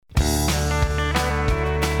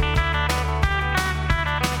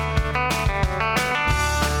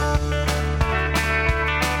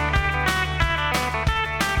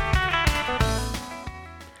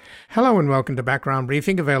Hello and welcome to Background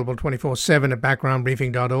Briefing, available 24/7 at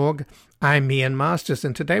backgroundbriefing.org. I'm Ian Masters,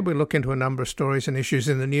 and today we look into a number of stories and issues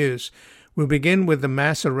in the news. We'll begin with the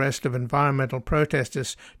mass arrest of environmental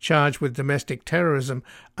protesters charged with domestic terrorism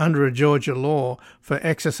under a Georgia law for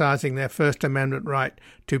exercising their First Amendment right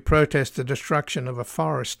to protest the destruction of a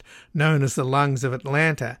forest known as the Lungs of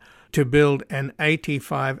Atlanta to build an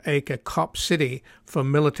 85-acre cop city for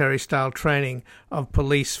military-style training of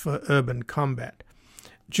police for urban combat.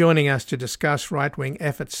 Joining us to discuss right-wing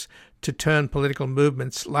efforts to turn political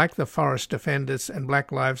movements like the Forest Defenders and Black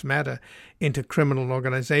Lives Matter into criminal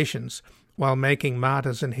organizations, while making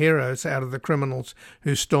martyrs and heroes out of the criminals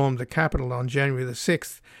who stormed the Capitol on January the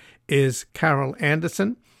 6th, is Carol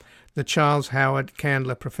Anderson, the Charles Howard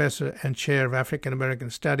Candler Professor and Chair of African American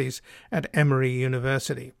Studies at Emory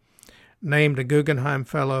University. Named a Guggenheim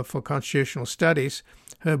Fellow for Constitutional Studies,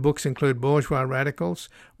 her books include Bourgeois Radicals,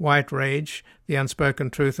 White Rage, The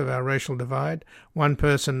Unspoken Truth of Our Racial Divide, One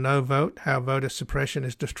Person, No Vote, How Voter Suppression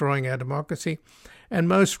is Destroying Our Democracy, and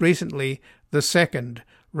most recently, The Second,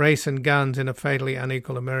 Race and Guns in a Fatally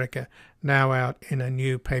Unequal America, now out in a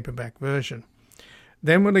new paperback version.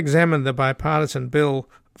 Then we'll examine the bipartisan bill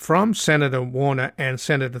from Senator Warner and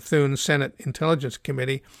Senator Thune's Senate Intelligence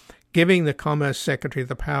Committee giving the Commerce Secretary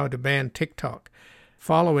the power to ban TikTok,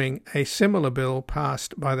 following a similar bill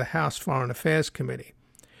passed by the House Foreign Affairs Committee.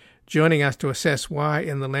 Joining us to assess why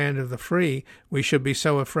in the land of the free we should be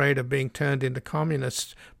so afraid of being turned into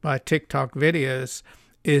communists by TikTok videos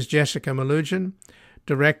is Jessica Malugin,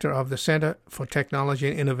 Director of the Center for Technology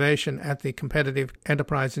and Innovation at the Competitive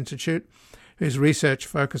Enterprise Institute, whose research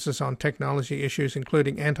focuses on technology issues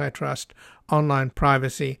including antitrust, online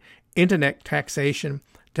privacy, internet taxation,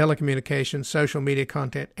 telecommunications, social media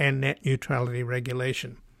content, and net neutrality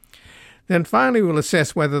regulation. Then finally, we'll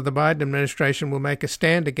assess whether the Biden administration will make a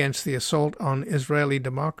stand against the assault on Israeli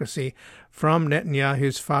democracy from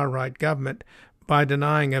Netanyahu's far-right government by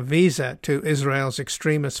denying a visa to Israel's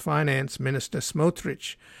extremist finance minister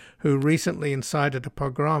Smotrich, who recently incited a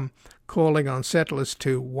pogrom calling on settlers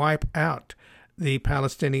to wipe out the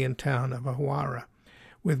Palestinian town of Hawara.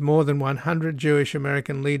 With more than 100 Jewish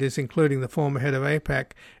American leaders, including the former head of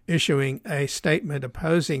AIPAC, issuing a statement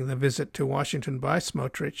opposing the visit to Washington by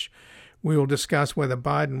Smotrich, we will discuss whether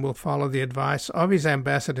Biden will follow the advice of his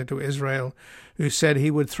ambassador to Israel, who said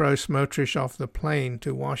he would throw Smotrich off the plane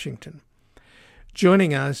to Washington.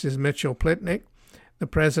 Joining us is Mitchell Plitnick, the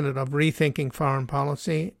president of Rethinking Foreign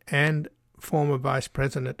Policy and former vice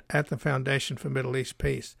president at the Foundation for Middle East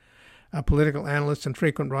Peace. A political analyst and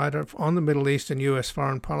frequent writer on the Middle East and U.S.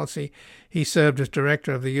 foreign policy, he served as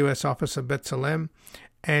director of the U.S. Office of B'Tselem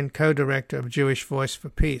and co-director of Jewish Voice for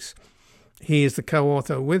Peace. He is the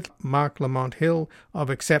co-author with Mark Lamont Hill of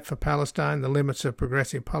Except for Palestine, The Limits of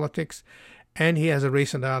Progressive Politics, and he has a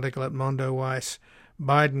recent article at Mondo Weiss,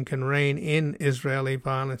 Biden Can Rein in Israeli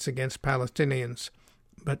Violence Against Palestinians,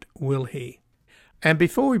 but will he? And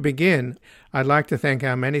before we begin, I'd like to thank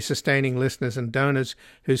our many sustaining listeners and donors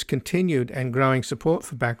whose continued and growing support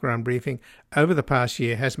for Background Briefing over the past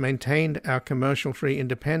year has maintained our commercial-free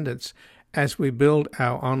independence as we build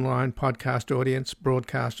our online podcast audience,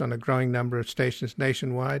 broadcast on a growing number of stations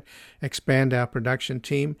nationwide, expand our production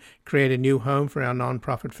team, create a new home for our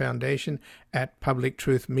nonprofit foundation at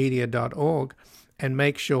publictruthmedia.org, and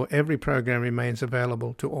make sure every program remains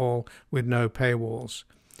available to all with no paywalls.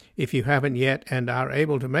 If you haven't yet and are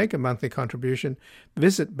able to make a monthly contribution,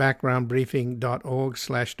 visit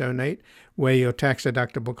backgroundbriefing.org/donate, where your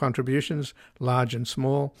tax-deductible contributions, large and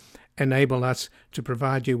small, enable us to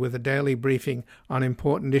provide you with a daily briefing on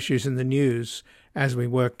important issues in the news as we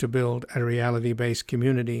work to build a reality-based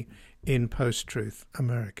community in post-truth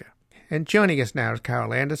America. And joining us now is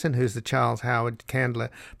Carol Anderson, who's the Charles Howard Candler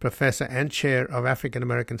Professor and Chair of African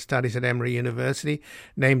American Studies at Emory University,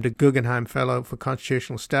 named a Guggenheim Fellow for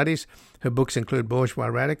Constitutional Studies. Her books include Bourgeois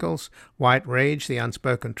Radicals, White Rage, The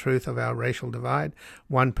Unspoken Truth of Our Racial Divide,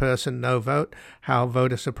 One Person, No Vote, How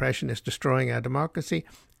Voter Suppression is Destroying Our Democracy,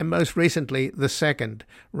 and most recently, The Second,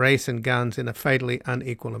 Race and Guns in a Fatally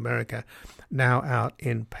Unequal America, now out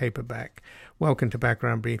in paperback. Welcome to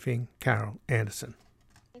Background Briefing, Carol Anderson.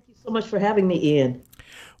 So much for having me, Ian.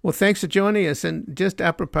 Well, thanks for joining us. And just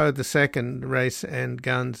apropos The Second, Race and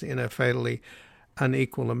Guns in a Fatally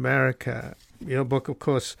Unequal America, your book, of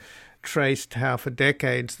course, traced how for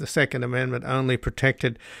decades the Second Amendment only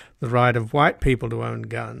protected the right of white people to own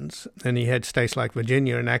guns. And you had states like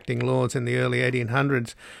Virginia enacting laws in the early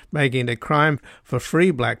 1800s making it a crime for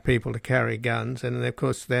free black people to carry guns. And, of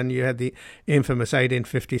course, then you had the infamous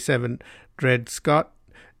 1857 Dred Scott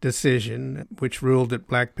decision, which ruled that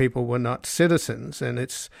black people were not citizens, and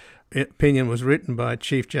it's opinion was written by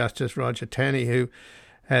Chief Justice Roger Taney, who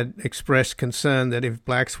had expressed concern that if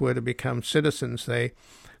blacks were to become citizens, they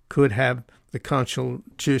could have the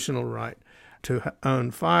constitutional right to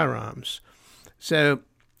own firearms. So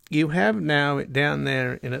you have now down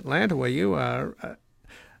there in Atlanta, where you are,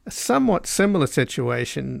 a somewhat similar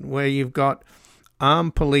situation where you've got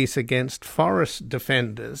armed police against forest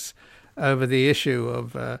defenders over the issue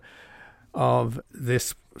of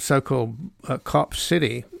this so-called cop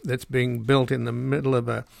city that's being built in the middle of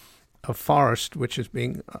a forest, which is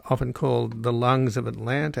being often called the lungs of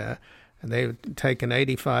Atlanta. And they've taken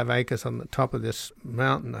 85 acres on the top of this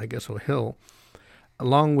mountain, I guess, or hill,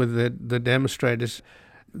 along with the demonstrators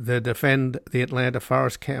that defend the Atlanta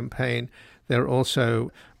Forest Campaign. There are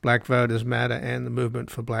also Black Voters Matter and the Movement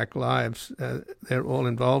for Black Lives. They're all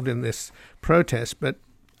involved in this protest. But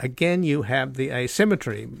again, you have the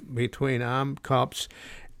asymmetry between armed cops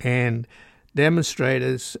and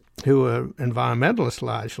demonstrators who are environmentalists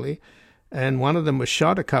largely. And one of them was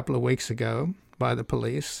shot a couple of weeks ago by the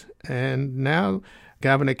police. And now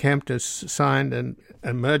Governor Kemp has signed an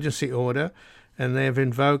emergency order, and they've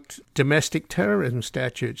invoked domestic terrorism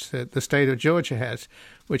statutes that the state of Georgia has,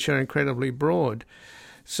 which are incredibly broad.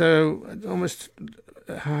 So it's almost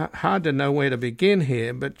hard to know where to begin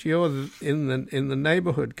here, but you're in the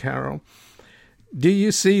neighborhood, Carol. Do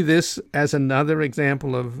you see this as another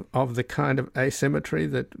example of the kind of asymmetry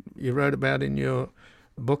that you wrote about in your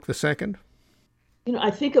book, The Second?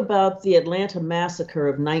 I think about the Atlanta massacre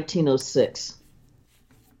of 1906,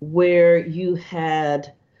 where you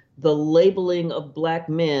had the labeling of black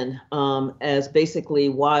men as basically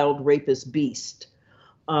wild rapist beast.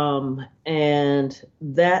 And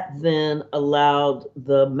that then allowed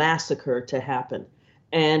the massacre to happen.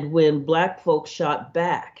 And when black folks shot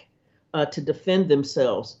back to defend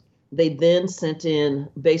themselves, they then sent in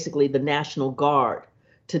basically the National Guard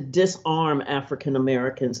to disarm African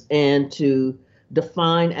Americans and to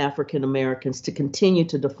define African Americans, to continue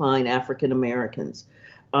to define African Americans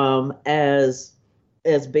as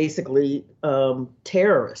basically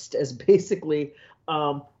terrorists, as basically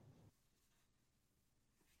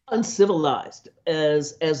uncivilized,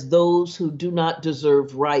 as those who do not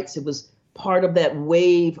deserve rights. It was part of that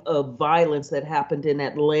wave of violence that happened in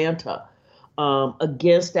Atlanta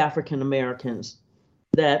against African Americans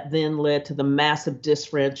that then led to the massive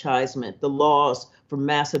disfranchisement, the laws for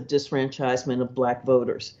massive disfranchisement of black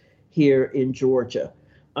voters here in Georgia.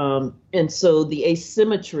 And so the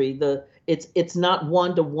asymmetry, it's not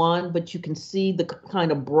one-to-one, but you can see the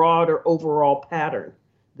kind of broader overall pattern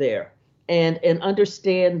there. And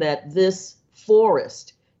understand that this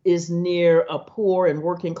forest is near a poor and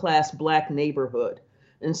working class black neighborhood.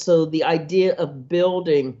 And so the idea of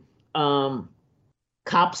building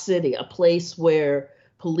Cop City, a place where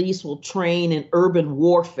police will train in urban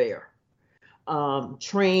warfare,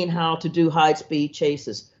 train how to do high-speed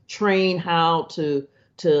chases, train how to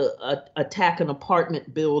attack an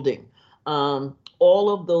apartment building, all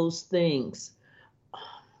of those things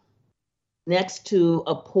next to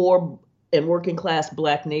a poor and working class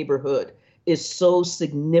black neighborhood is so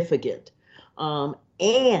significant.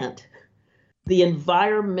 And the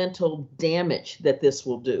environmental damage that this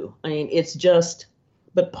will do. I mean, it's just,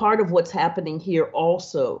 but part of what's happening here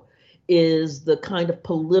also is the kind of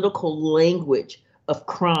political language of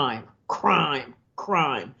crime.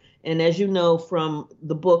 And as you know from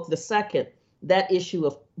the book, The Second, that issue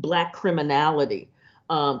of black criminality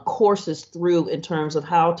courses through in terms of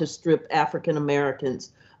how to strip African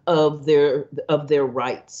Americans of their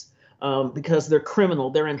rights because they're criminal,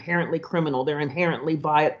 they're inherently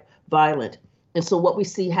violent. And so what we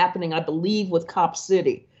see happening, I believe, with Cop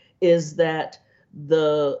City is that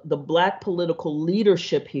the black political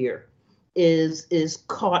leadership here is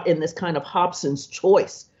caught in this kind of Hobson's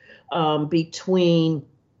choice between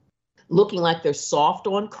looking like they're soft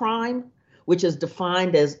on crime, which is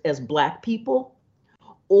defined as black people,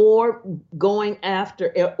 or going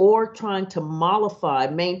after or trying to mollify,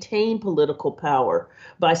 maintain political power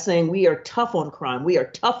by saying we are tough on crime. We are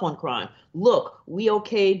tough on crime. Look, we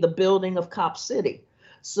okayed the building of Cop City.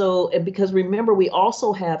 So, and because remember, we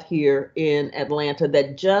also have here in Atlanta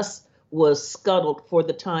that just was scuttled for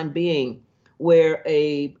the time being, where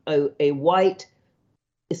a white,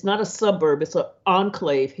 it's not a suburb, it's an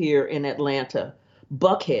enclave here in Atlanta,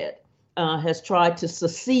 Buckhead, has tried to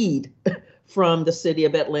secede from the city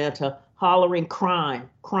of Atlanta, hollering crime.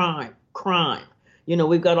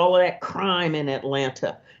 We've got all of that crime in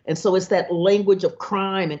Atlanta. And so it's that language of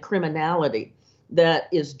crime and criminality that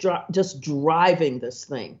is just driving this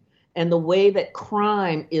thing. And the way that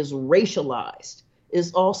crime is racialized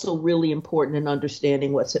is also really important in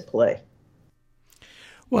understanding what's at play.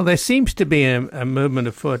 Well, there seems to be a movement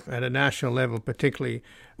afoot at a national level, particularly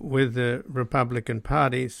with the Republican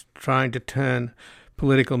parties trying to turn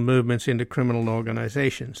political movements into criminal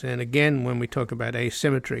organizations. And again, when we talk about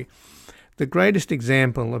asymmetry, the greatest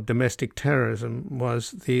example of domestic terrorism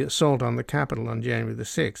was the assault on the Capitol on January the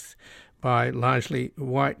 6th by largely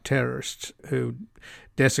white terrorists who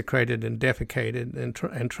desecrated and defecated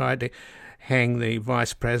and tried to hang the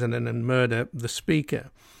vice president and murder the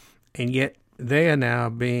speaker. And yet they are now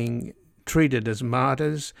being treated as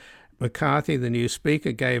martyrs. McCarthy, the new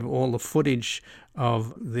speaker, gave all the footage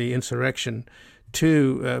of the insurrection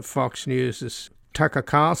to Fox News' Tucker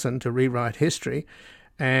Carlson to rewrite history,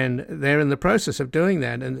 and they're in the process of doing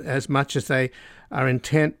that. And as much as they are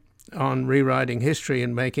intent on rewriting history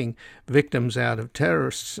and making victims out of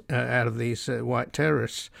terrorists, out of these white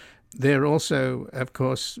terrorists, they're also, of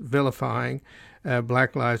course, vilifying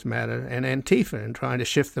Black Lives Matter and Antifa and trying to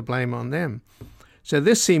shift the blame on them. So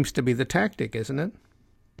this seems to be the tactic, isn't it?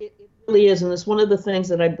 It really is, and it's one of the things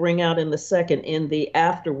that I bring out in the second, in the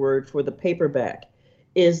afterword for the paperback,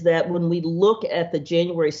 is that when we look at the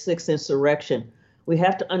January 6th insurrection, we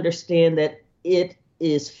have to understand that it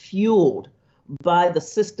is fueled by the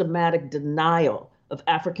systematic denial of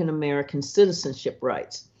African American citizenship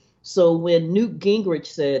rights. So when Newt Gingrich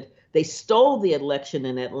said they stole the election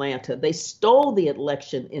in Atlanta, they stole the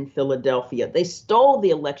election in Philadelphia, they stole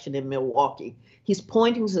the election in Milwaukee, he's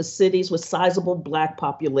pointing to cities with sizable Black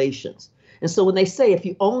populations. And so when they say if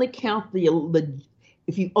you only count the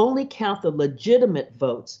legitimate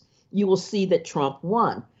votes, you will see that Trump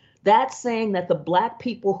won. That's saying that the Black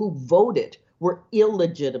people who voted were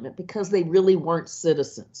illegitimate because they really weren't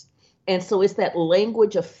citizens. And so it's that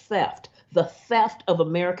language of theft, the theft of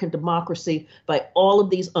American democracy by all of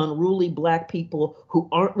these unruly Black people who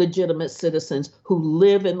aren't legitimate citizens, who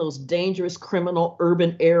live in those dangerous criminal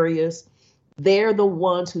urban areas. They're the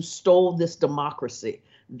ones who stole this democracy.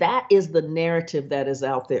 That is the narrative that is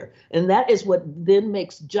out there. And that is what then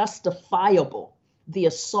makes justifiable the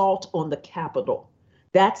assault on the Capitol.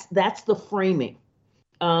 That's the framing.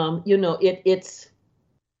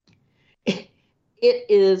 It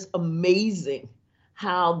is amazing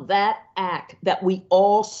how that act that we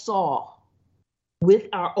all saw with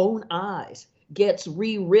our own eyes gets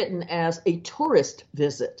rewritten as a tourist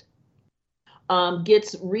visit,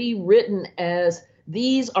 gets rewritten as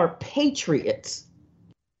these are patriots.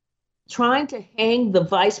 Trying to hang the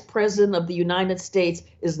vice president of the United States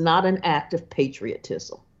is not an act of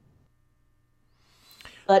patriotism.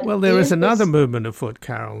 But well, there is another movement afoot,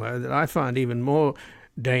 Carol, that I find even more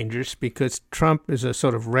dangerous because Trump is a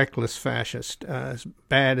sort of reckless fascist. As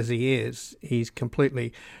bad as he is, he's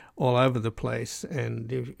completely all over the place.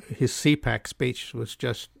 And his CPAC speech was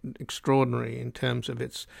just extraordinary in terms of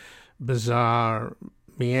its bizarre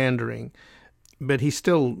meandering. But he's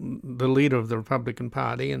still the leader of the Republican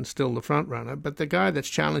Party and still the front runner. But the guy that's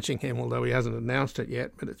challenging him, although he hasn't announced it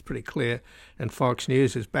yet, but it's pretty clear, and Fox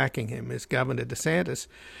News is backing him, is Governor DeSantis.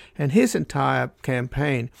 And his entire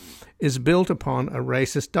campaign is built upon a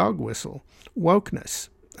racist dog whistle, wokeness.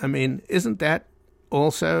 I mean, isn't that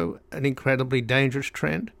also an incredibly dangerous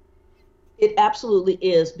trend? It absolutely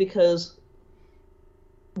is, because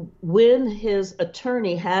when his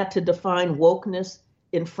attorney had to define wokeness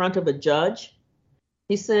in front of a judge,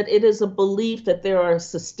 he said it is a belief that there are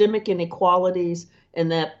systemic inequalities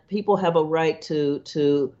and that people have a right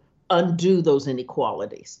to undo those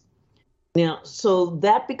inequalities. Now, so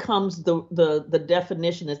that becomes the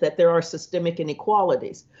definition, is that there are systemic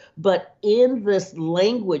inequalities. But in this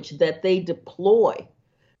language that they deploy,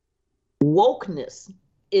 wokeness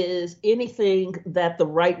is anything that the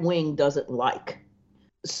right wing doesn't like.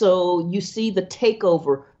 So you see the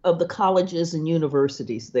takeover of the colleges and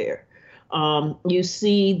universities there. You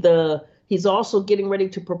see he's also getting ready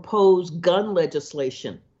to propose gun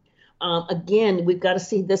legislation. Again, we've got to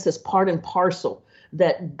see this as part and parcel,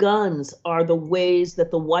 that guns are the ways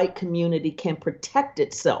that the white community can protect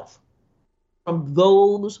itself from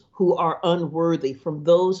those who are unworthy, from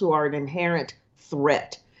those who are an inherent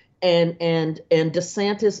threat. And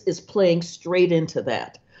DeSantis is playing straight into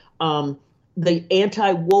that. The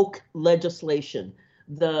anti-woke legislation,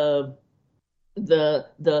 the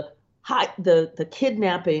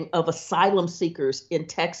kidnapping of asylum seekers in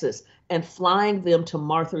Texas and flying them to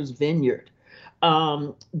Martha's Vineyard,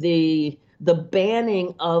 the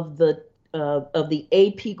banning of the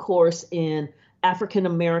AP course in African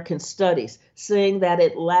American Studies, saying that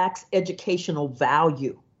it lacks educational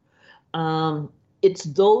value. It's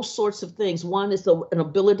those sorts of things. One is an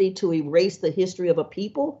ability to erase the history of a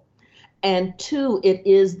people, and two, it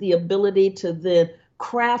is the ability to then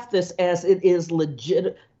craft this as it is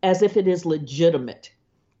legit, as if it is legitimate.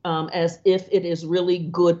 as if it is really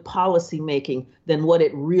good policymaking than what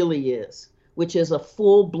it really is, which is a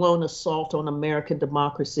full-blown assault on American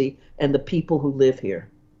democracy and the people who live here.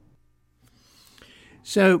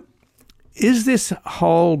 So is this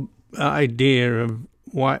whole idea of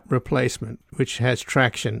white replacement, which has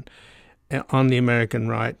traction on the American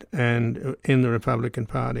right and in the Republican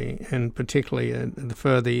Party, and particularly the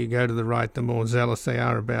further you go to the right, the more zealous they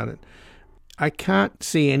are about it, I can't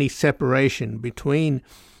see any separation between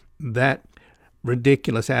that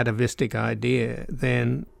ridiculous atavistic idea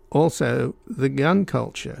than also the gun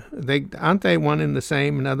culture. Aren't they one and the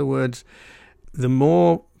same? In other words, the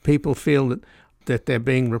more people feel that they're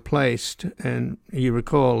being replaced, and you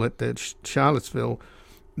recall at the Charlottesville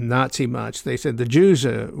Nazi march, they said the Jews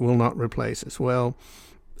will not replace us. Well,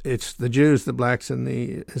 it's the Jews, the blacks, and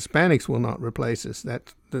the Hispanics will not replace us.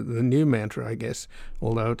 That's the new mantra, I guess,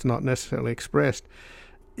 although it's not necessarily expressed.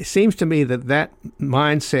 It seems to me that that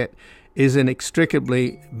mindset is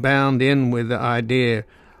inextricably bound in with the idea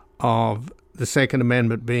of the Second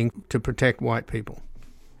Amendment being to protect white people.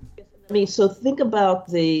 I mean, so think about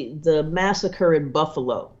the massacre in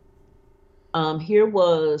Buffalo. Here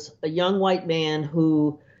was a young white man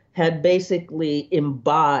who had basically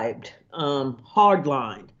imbibed,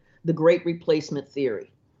 hardlined the Great Replacement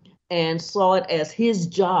theory and saw it as his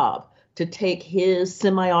job to take his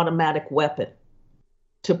semi-automatic weapon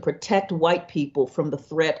to protect white people from the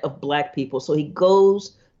threat of black people. So he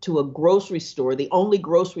goes to a grocery store, the only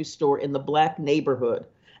grocery store in the black neighborhood,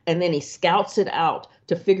 and then he scouts it out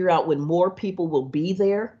to figure out when more people will be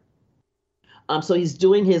there. So he's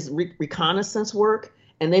doing his reconnaissance work,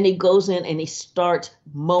 and then he goes in and he starts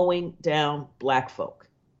mowing down black folk.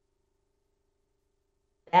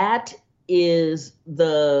 That is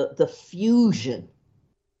the fusion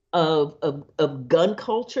of gun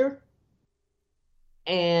culture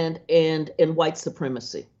and white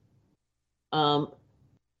supremacy.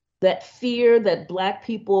 That fear that black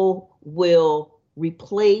people will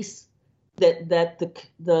replace that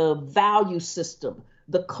the value system,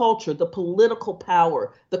 the culture, the political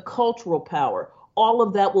power, the cultural power, all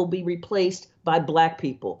of that will be replaced by black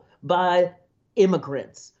people, by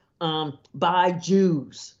immigrants, by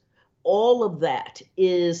Jews. All of that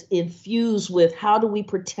is infused with how do we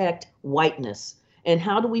protect whiteness? And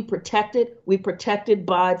how do we protect it? We protect it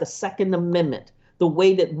by the Second Amendment, the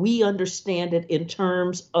way that we understand it in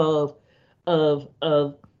terms of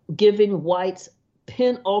giving whites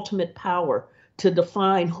penultimate power to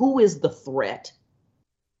define who is the threat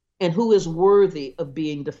and who is worthy of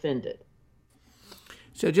being defended.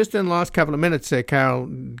 So just in the last couple of minutes there, Carol,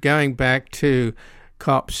 going back to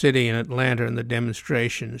Cop City in Atlanta and the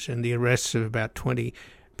demonstrations and the arrests of about 20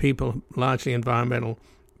 people, largely environmental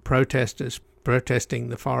protesters, protesting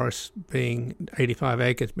the forest being 85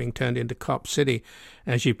 acres being turned into Cop City.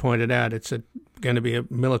 As you pointed out, it's going to be a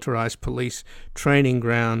militarized police training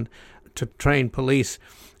ground to train police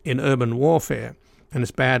in urban warfare. And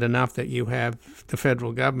it's bad enough that you have the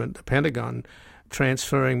federal government, the Pentagon,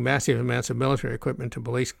 transferring massive amounts of military equipment to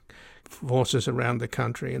police forces around the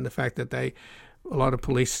country, and the fact that a lot of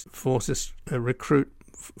police forces recruit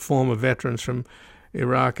former veterans from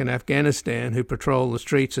Iraq and Afghanistan who patrol the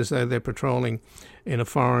streets as though they're patrolling in a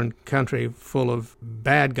foreign country full of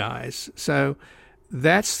bad guys. So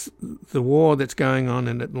that's the war that's going on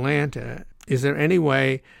in Atlanta. Is there any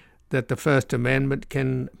way that the First Amendment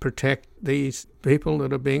can protect these people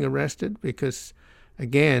that are being arrested? Because,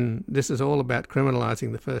 again, this is all about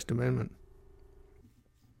criminalizing the First Amendment.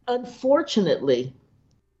 Unfortunately,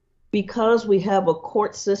 because we have a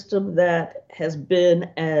court system that has been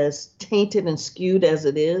as tainted and skewed as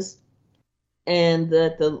it is, and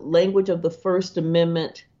that the language of the First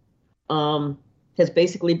Amendment has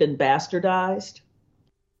basically been bastardized,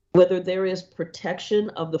 whether there is protection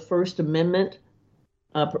of the First Amendment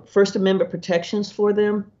protections for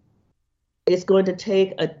them, it's going to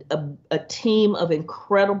take a team of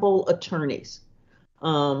incredible attorneys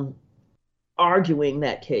arguing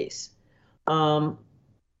that case.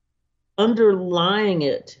 Underlying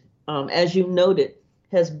it, as you noted,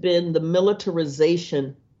 has been the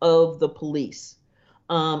militarization of the police.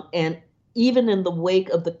 And even in the wake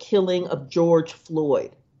of the killing of George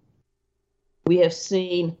Floyd, we have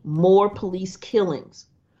seen more police killings.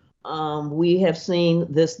 We have seen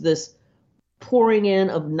this pouring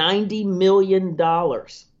in of $90 million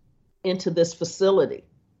into this facility,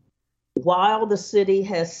 while the city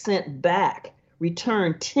has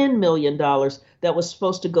returned $10 million that was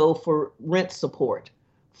supposed to go for rent support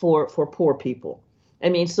for poor people. I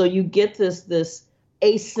mean, so you get this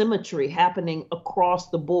asymmetry happening across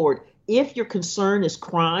the board. If your concern is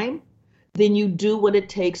crime, then you do what it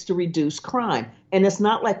takes to reduce crime. And it's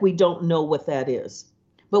not like we don't know what that is.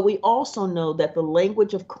 But we also know that the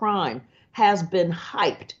language of crime has been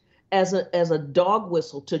hyped as a dog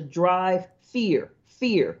whistle to drive fear,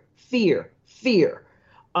 fear, fear, fear,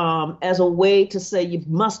 as a way to say you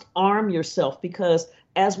must arm yourself because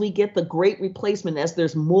as we get the great replacement, as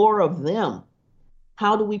there's more of them,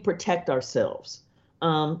 how do we protect ourselves?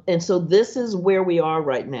 And so this is where we are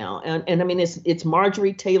right now. And I mean, it's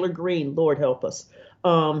Marjorie Taylor Greene, Lord help us,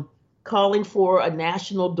 calling for a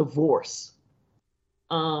national divorce.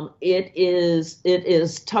 It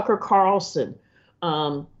is Tucker Carlson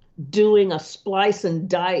doing a splice and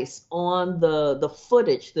dice on the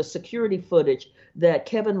footage, the security footage that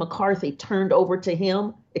Kevin McCarthy turned over to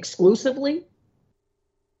him exclusively,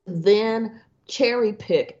 then cherry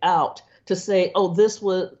pick out to say, oh, this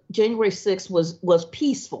was January 6th was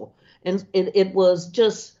peaceful. And it was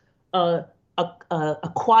just a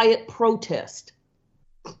quiet protest.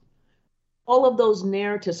 All of those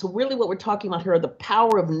narratives. So really what we're talking about here are the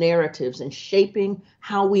power of narratives and shaping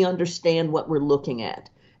how we understand what we're looking at.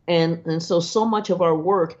 And so much of our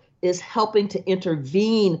work is helping to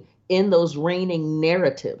intervene in those reigning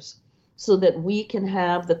narratives so that we can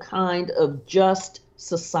have the kind of just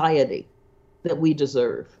society that we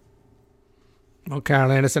deserve. Well,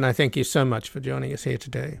 Carol Anderson, I thank you so much for joining us here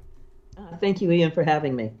today. Thank you, Ian, for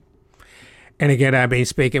having me. And again, I've been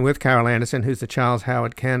speaking with Carol Anderson, who's the Charles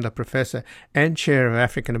Howard Candler Professor and Chair of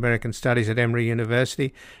African American Studies at Emory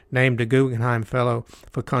University, named a Guggenheim Fellow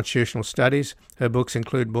for Constitutional Studies. Her books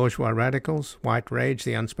include Bourgeois Radicals, White Rage,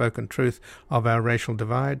 The Unspoken Truth of Our Racial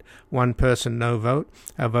Divide, One Person, No Vote,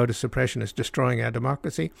 How Voter Suppression is Destroying Our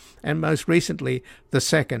Democracy, and most recently, the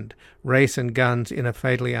second, Race and Guns in a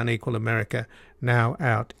Fatally Unequal America, now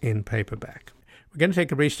out in paperback. We're going to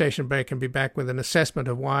take a brief station break and be back with an assessment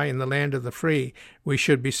of why in the land of the free we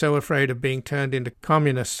should be so afraid of being turned into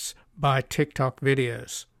communists by TikTok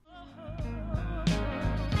videos.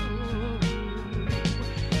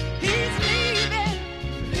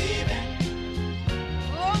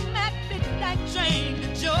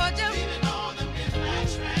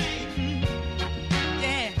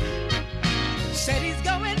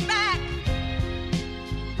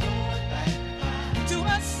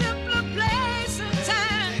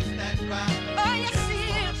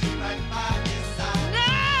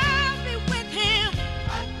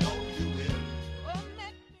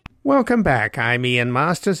 Welcome back. I'm Ian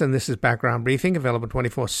Masters, and this is Background Briefing, available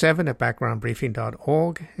 24/7 at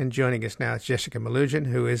backgroundbriefing.org. And joining us now is Jessica Malugin,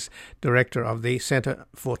 who is Director of the Center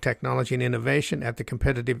for Technology and Innovation at the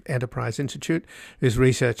Competitive Enterprise Institute, whose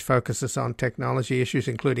research focuses on technology issues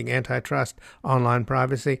including antitrust, online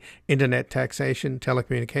privacy, internet taxation,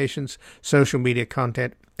 telecommunications, social media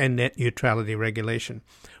content, and net neutrality regulation.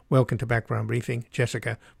 Welcome to Background Briefing,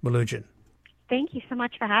 Jessica Malugin. Thank you so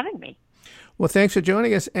much for having me. Well, thanks for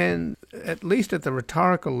joining us. And at least at the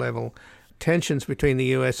rhetorical level, tensions between the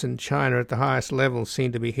U.S. and China at the highest level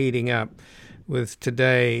seem to be heating up, with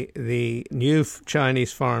today the new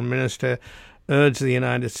Chinese foreign minister urged the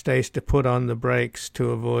United States to put on the brakes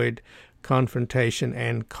to avoid confrontation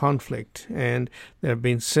and conflict. And there have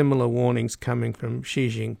been similar warnings coming from Xi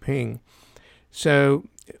Jinping. So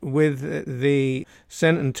with the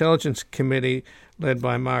Senate Intelligence Committee led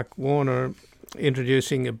by Mark Warner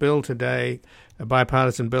introducing a bill today, a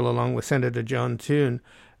bipartisan bill along with Senator John Thune,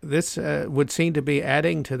 this would seem to be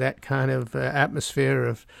adding to that kind of atmosphere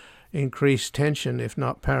of increased tension, if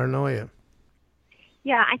not paranoia.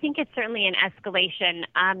 Yeah, I think it's certainly an escalation,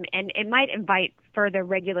 and it might invite further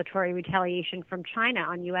regulatory retaliation from China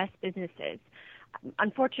on U.S. businesses.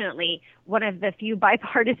 Unfortunately, one of the few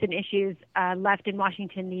bipartisan issues left in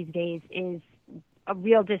Washington these days is a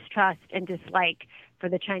real distrust and dislike for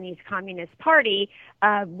the Chinese Communist Party,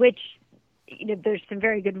 which there's some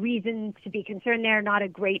very good reasons to be concerned there, not a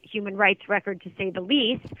great human rights record to say the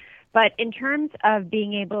least. But in terms of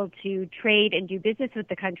being able to trade and do business with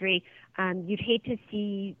the country, you'd hate to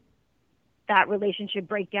see that relationship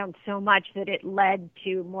break down so much that it led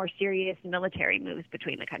to more serious military moves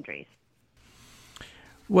between the countries.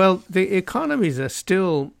 Well, the economies are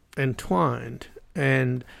still entwined,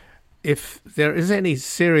 and if there is any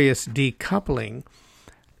serious decoupling,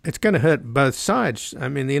 it's going to hurt both sides. I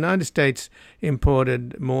mean, the United States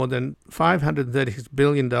imported more than $536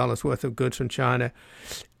 billion worth of goods from China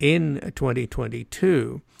in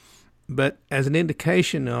 2022. But as an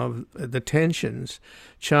indication of the tensions,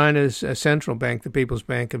 China's central bank, the People's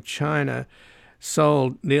Bank of China,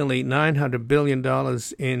 sold nearly $900 billion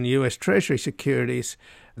in U.S. Treasury securities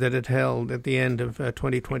that it held at the end of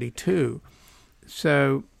 2022.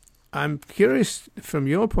 So I'm curious from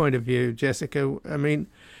your point of view, Jessica, I mean,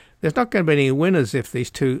 there's not going to be any winners if these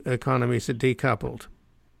two economies are decoupled.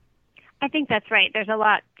 I think that's right. There's a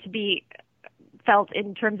lot to be felt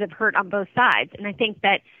in terms of hurt on both sides. And I think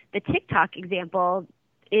that the TikTok example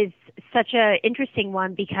is such an interesting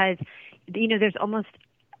one because, there's almost,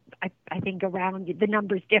 I think around, the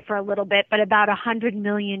numbers differ a little bit, but about 100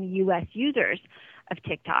 million U.S. users of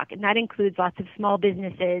TikTok. And that includes lots of small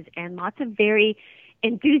businesses and lots of very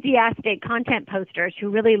enthusiastic content posters who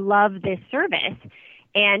really love this service.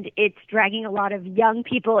 And it's dragging a lot of young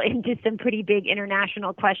people into some pretty big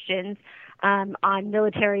international questions on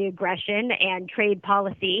military aggression and trade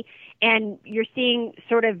policy. And you're seeing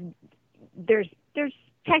sort of there's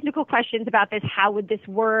technical questions about this. How would this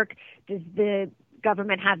work? Does the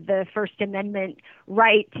government have the First Amendment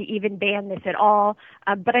right to even ban this at all?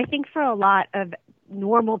 But I think for a lot of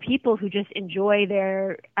normal people who just enjoy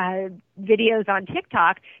their videos on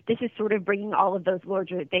TikTok, this is sort of bringing all of those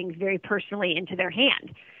larger things very personally into their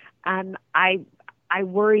hand. I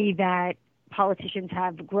worry that politicians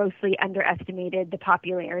have grossly underestimated the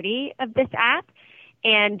popularity of this app.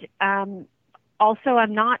 And also,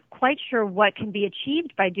 I'm not quite sure what can be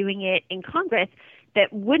achieved by doing it in Congress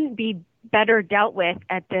that wouldn't be better dealt with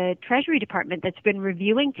at the Treasury Department that's been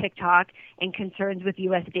reviewing TikTok and concerns with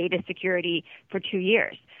U.S. data security for 2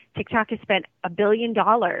 years. TikTok has spent $1 billion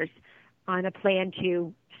on a plan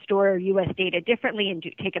to store U.S. data differently and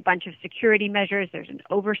take a bunch of security measures. There's an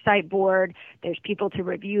oversight board. There's people to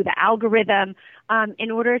review the algorithm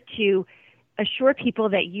in order to assure people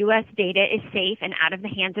that U.S. data is safe and out of the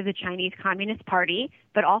hands of the Chinese Communist Party,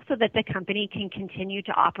 but also that the company can continue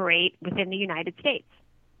to operate within the United States.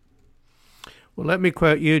 Well, let me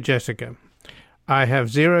quote you, Jessica. I have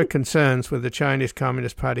zero concerns with the Chinese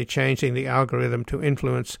Communist Party changing the algorithm to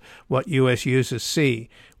influence what U.S. users see.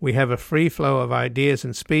 We have a free flow of ideas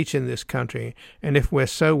and speech in this country, and if we're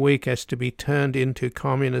so weak as to be turned into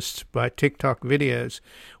communists by TikTok videos,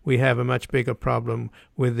 we have a much bigger problem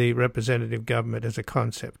with the representative government as a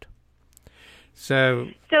concept. So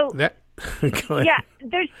that... Yeah,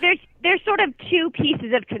 there's sort of two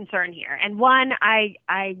pieces of concern here, and one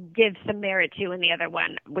I give some merit to, and the other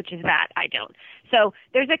one, which is that I don't. So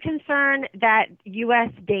there's a concern that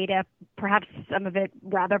U.S. data, perhaps some of it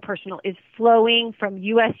rather personal, is flowing from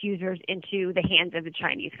U.S. users into the hands of the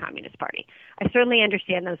Chinese Communist Party. I certainly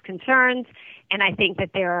understand those concerns, and I think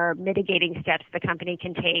that there are mitigating steps the company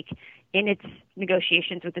can take in its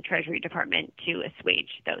negotiations with the Treasury Department to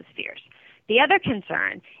assuage those fears. The other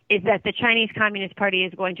concern is that the Chinese Communist Party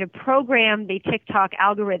is going to program the TikTok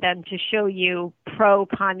algorithm to show you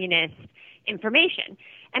pro-communist information.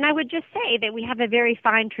 And I would just say that we have a very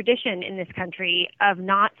fine tradition in this country of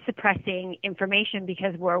not suppressing information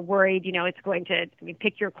because we're worried, it's going to,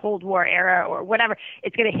 pick your Cold War era or whatever,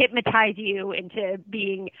 it's going to hypnotize you into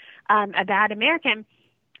being a bad American.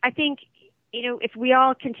 I think, if we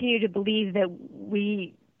all continue to believe that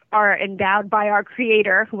we are endowed by our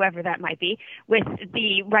creator, whoever that might be, with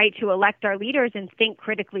the right to elect our leaders and think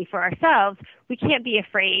critically for ourselves, we can't be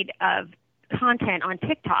afraid of content on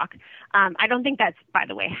TikTok. I don't think that's, by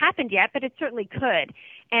the way, happened yet, but it certainly could.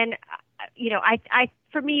 And,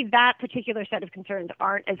 for me, that particular set of concerns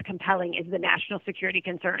aren't as compelling as the national security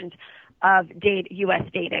concerns of U.S.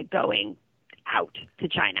 data going out to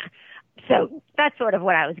China. So that's sort of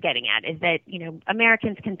what I was getting at, is that,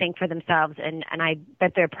 Americans can think for themselves, and I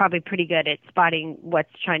bet they're probably pretty good at spotting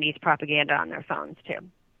what's Chinese propaganda on their phones, too.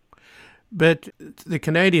 But the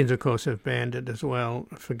Canadians, of course, have banned it as well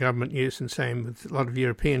for government use, and same with a lot of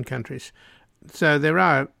European countries. So there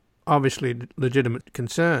are obviously legitimate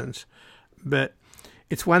concerns, but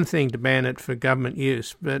it's one thing to ban it for government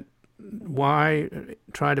use, but why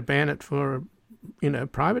try to ban it for,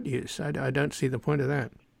 private use? I don't see the point of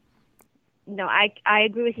that. No, I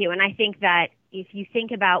agree with you. And I think that if you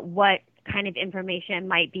think about what kind of information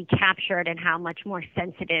might be captured and how much more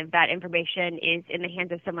sensitive that information is in the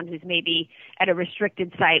hands of someone who's maybe at a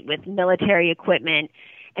restricted site with military equipment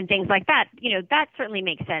and things like that, that certainly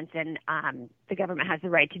makes sense. And the government has the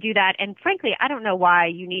right to do that. And frankly, I don't know why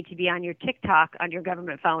you need to be on your TikTok on your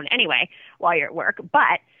government phone anyway while you're at work.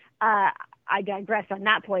 But I digress on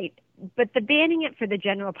that point. But the banning it for the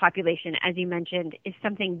general population, as you mentioned, is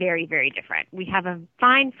something very, very different. We have a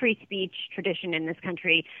fine free speech tradition in this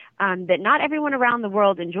country that not everyone around the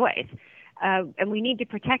world enjoys. And we need to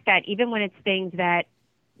protect that even when it's things that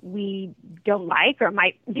we don't like or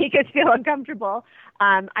might make us feel uncomfortable.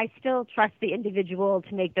 I still trust the individual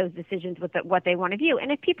to make those decisions with what they want to view.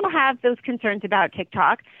 And if people have those concerns about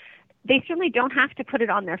TikTok, they certainly don't have to put it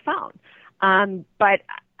on their phone. But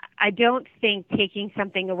I don't think taking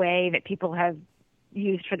something away that people have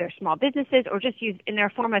used for their small businesses or just used in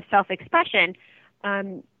their form of self-expression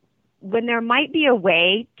when there might be a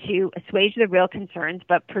way to assuage the real concerns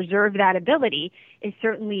but preserve that ability is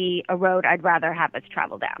certainly a road I'd rather have us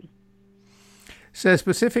travel down. So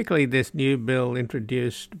specifically, this new bill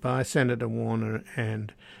introduced by Senator Warner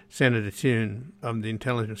and Senator Thune of the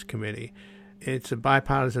Intelligence Committee, it's a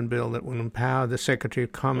bipartisan bill that will empower the Secretary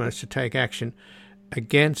of Commerce to take action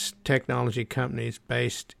against technology companies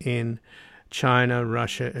based in China,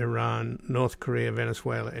 Russia, Iran, North Korea,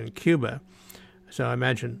 Venezuela, and Cuba. So I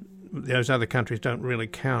imagine those other countries don't really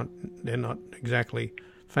count. They're not exactly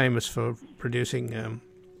famous for producing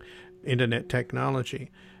internet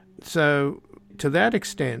technology. So to that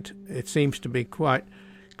extent, it seems to be quite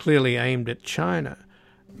clearly aimed at China.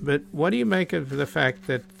 But what do you make of the fact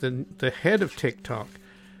that the head of TikTok,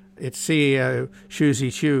 its CEO, Xu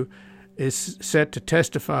Zhiqiu, is set to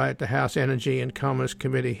testify at the House Energy and Commerce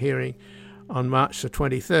Committee hearing on March the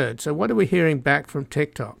 23rd. So what are we hearing back from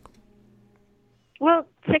TikTok? Well,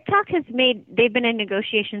 TikTok they've been in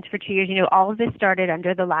negotiations for 2 years. All of this started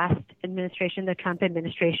under the last administration, the Trump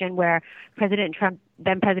administration, where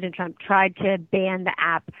then President Trump tried to ban the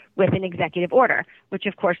app with an executive order, which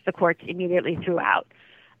of course the courts immediately threw out.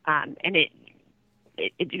 And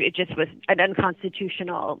it just was an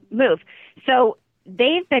unconstitutional move. So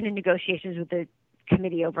they've been in negotiations with the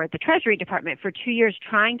committee over at the Treasury Department for 2 years,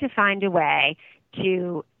 trying to find a way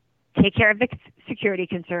to take care of the security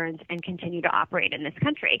concerns and continue to operate in this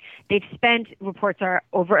country. They've spent, reports are,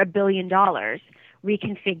 over $1 billion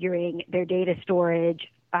reconfiguring their data storage,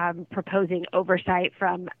 proposing oversight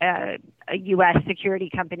from a U.S. security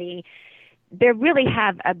company. They really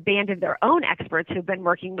have a band of their own experts who've been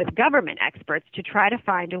working with government experts to try to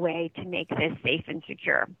find a way to make this safe and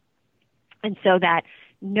secure, and so that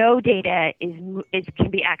no data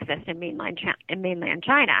can be accessed in mainland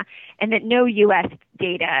China, and that no U.S.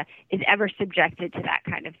 data is ever subjected to that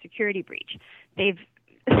kind of security breach. It's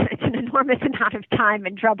an enormous amount of time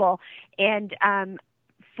and trouble, and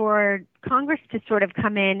for Congress to sort of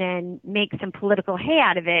come in and make some political hay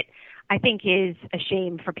out of it, I think is a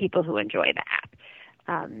shame for people who enjoy the app.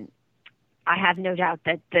 I have no doubt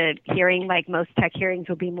that the hearing, like most tech hearings,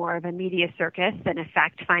 will be more of a media circus than a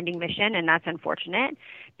fact-finding mission, and that's unfortunate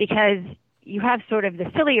because you have sort of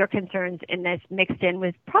the sillier concerns in this mixed in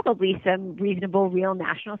with probably some reasonable, real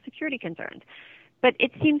national security concerns. But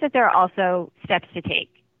it seems that there are also steps to take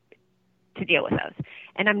to deal with those.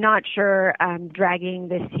 And I'm not sure dragging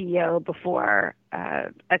the CEO before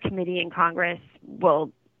a committee in Congress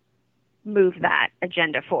will move that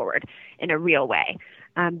agenda forward in a real way.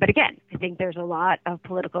 But again, I think there's a lot of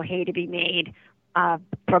political hay to be made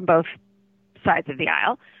from both sides of the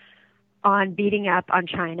aisle on beating up on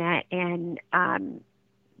China. And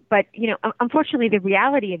but, unfortunately, the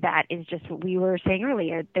reality of that is just what we were saying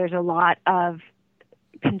earlier. There's a lot of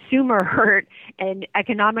consumer hurt and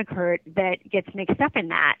economic hurt that gets mixed up in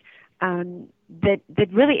that, that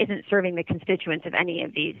really isn't serving the constituents of any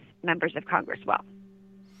of these members of Congress well.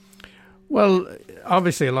 Well,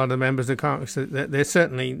 obviously, a lot of the members of Congress, they're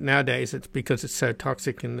certainly nowadays, it's because it's so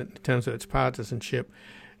toxic in terms of its partisanship,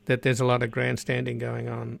 that there's a lot of grandstanding going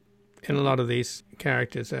on. And a lot of these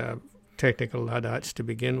characters are technical Luddites to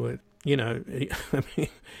begin with. I mean,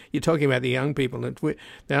 you're talking about the young people.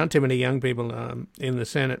 There aren't too many young people in the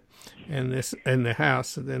Senate and in the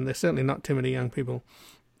House, and there's certainly not too many young people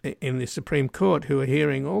in the Supreme Court who are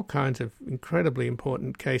hearing all kinds of incredibly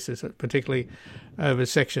important cases, particularly over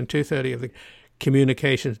Section 230 of the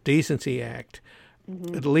Communications Decency Act.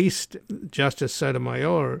 Mm-hmm. At least Justice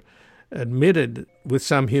Sotomayor admitted with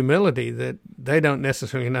some humility that they don't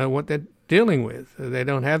necessarily know what they're dealing with. They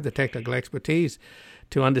don't have the technical expertise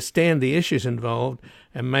to understand the issues involved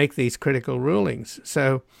and make these critical rulings.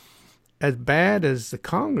 So as bad as the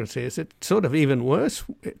Congress is, it's sort of even worse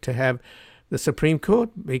to have the Supreme Court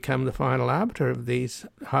become the final arbiter of these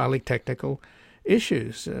highly technical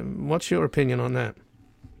issues. What's your opinion on that?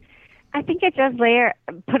 I think it does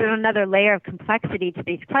put another layer of complexity to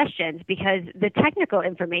these questions, because the technical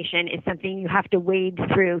information is something you have to wade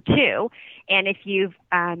through too. And if you've,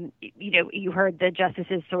 you heard the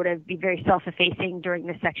justices sort of be very self-effacing during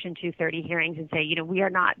the Section 230 hearings and say, we are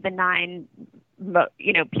not the 9,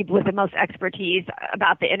 people with the most expertise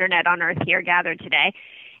about the internet on earth here gathered today.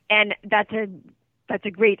 And that's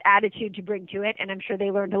a great attitude to bring to it, and I'm sure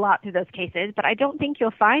they learned a lot through those cases. But I don't think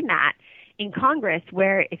you'll find that in Congress,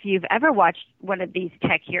 where if you've ever watched one of these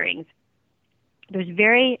tech hearings, there's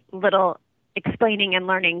very little explaining and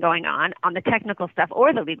learning going on the technical stuff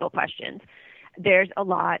or the legal questions. There's a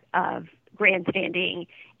lot of grandstanding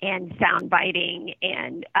and sound biting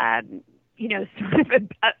and, sort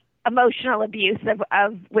of emotional abuse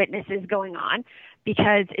of witnesses going on,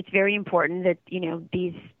 because it's very important that,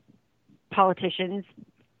 these politicians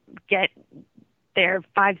get their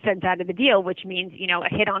 5 cents out of the deal, which means, a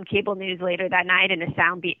hit on cable news later that night and a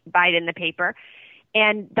sound bite in the paper.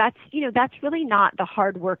 And that's really not the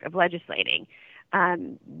hard work of legislating.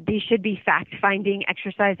 These should be fact-finding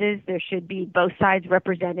exercises. There should be both sides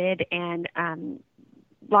represented, and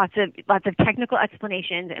lots of technical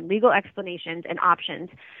explanations and legal explanations and options.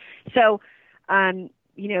 So,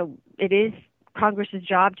 it is Congress's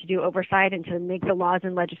job to do oversight and to make the laws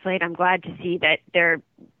and legislate. I'm glad to see that they're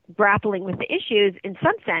grappling with the issues in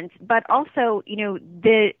some sense, but also,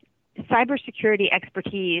 the cybersecurity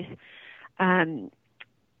expertise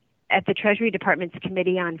at the Treasury Department's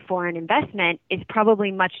Committee on Foreign Investment is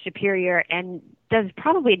probably much superior and does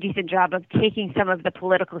probably a decent job of taking some of the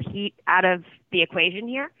political heat out of the equation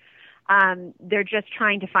here. They're just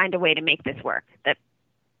trying to find a way to make this work that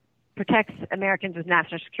protects Americans with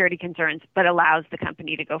national security concerns, but allows the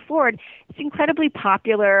company to go forward. It's an incredibly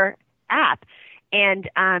popular app. And,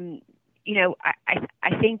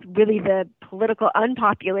 I think really the political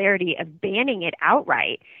unpopularity of banning it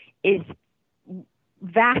outright is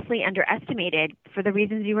vastly underestimated for the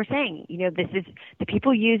reasons you were saying. This is the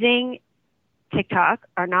people using TikTok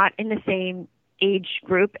are not in the same age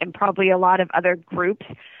group and probably a lot of other groups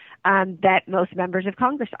that most members of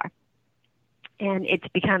Congress are. And it's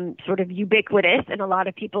become sort of ubiquitous in a lot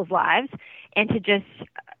of people's lives. And to just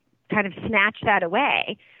kind of snatch that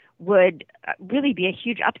away would really be a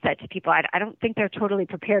huge upset to people. I don't think they're totally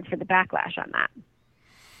prepared for the backlash on that.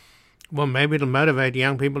 Well, maybe it'll motivate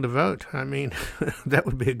young people to vote. I mean, that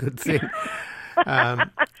would be a good thing. Yeah,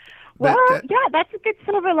 that's a good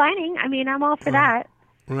silver lining. I mean, I'm all for that.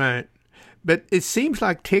 Right. But it seems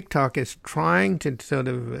like TikTok is trying to sort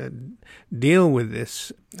of deal with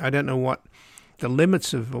this. I don't know what the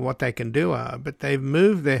limits of what they can do are, but they've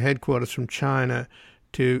moved their headquarters from China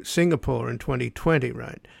to Singapore in 2020,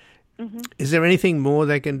 right? Mm-hmm. Is there anything more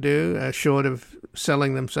they can do short of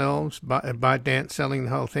selling themselves, ByteDance selling the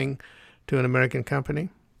whole thing to an American company?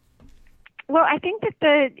 Well, I think that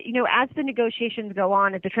as the negotiations go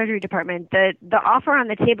on at the Treasury Department, the offer on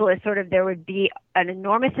the table is sort of there would be an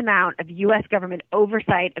enormous amount of U.S. government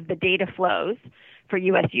oversight of the data flows for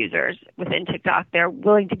U.S. users within TikTok. They're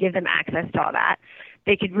willing to give them access to all that.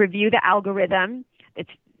 They could review the algorithm. It's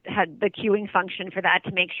had the queuing function for that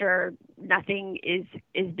to make sure nothing is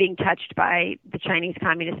being touched by the Chinese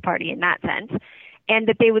Communist Party in that sense, and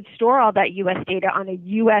that they would store all that U.S. data on a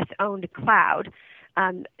U.S.-owned cloud,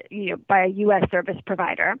 by a U.S. service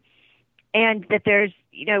provider, and that there's,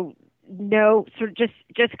 no sort of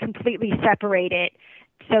just completely separate it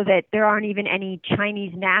so that there aren't even any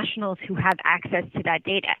Chinese nationals who have access to that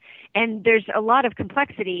data. And there's a lot of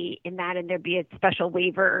complexity in that, and there'd be a special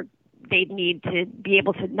waiver. They'd need to be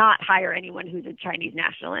able to not hire anyone who's a Chinese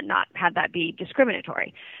national and not have that be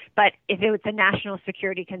discriminatory. But if it's a national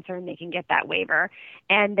security concern, they can get that waiver.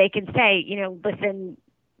 And they can say, listen,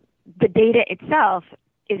 the data itself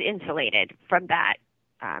is insulated from that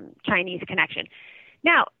Chinese connection.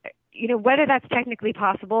 Now, whether that's technically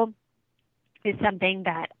possible is something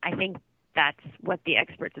that I think that's what the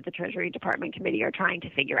experts at the Treasury Department Committee are trying to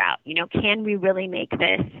figure out. Can we really make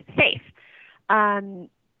this safe?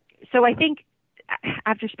 So I think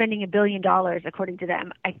after spending $1 billion, according to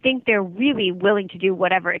them, I think they're really willing to do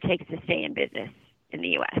whatever it takes to stay in business in the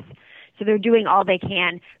U.S. So they're doing all they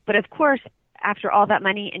can. But of course, after all that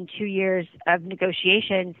money and 2 years of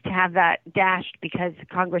negotiations, to have that dashed because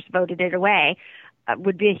Congress voted it away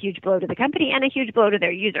would be a huge blow to the company and a huge blow to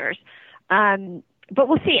their users. But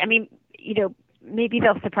we'll see. I mean, maybe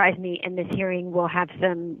they'll surprise me, and this hearing will have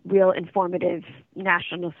some real informative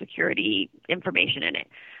national security information in it.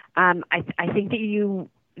 I think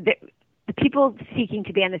that the people seeking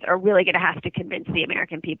to ban this are really going to have to convince the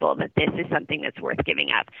American people that this is something that's worth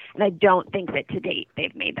giving up. And I don't think that to date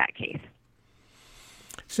they've made that case.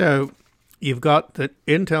 So you've got the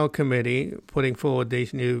Intel Committee putting forward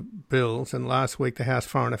these new bills, and last week the House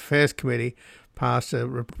Foreign Affairs Committee passed a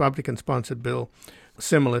Republican-sponsored bill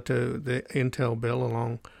similar to the Intel bill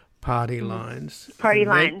along party lines.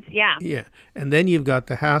 Yeah. Yeah. And then you've got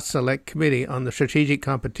the House Select Committee on the strategic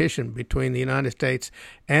competition between the United States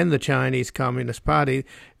and the Chinese Communist Party.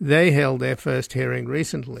 They held their first hearing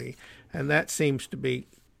recently, and that seems to be,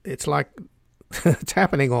 it's like it's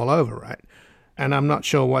happening all over, right? And I'm not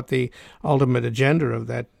sure what the ultimate agenda of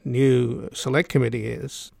that new Select Committee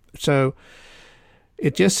is. So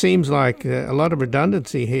it just seems like a lot of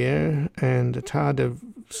redundancy here, and it's hard to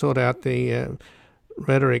sort out the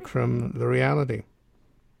rhetoric from the reality.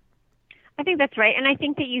 I think that's right. And I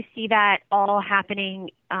think that you see that all happening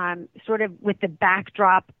sort of with the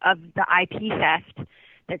backdrop of the IP theft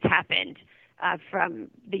that's happened from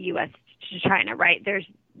the U.S. to China, right? There's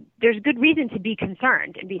good reason to be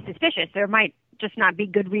concerned and be suspicious. There might just not be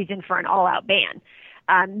good reason for an all-out ban.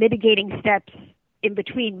 Mitigating steps in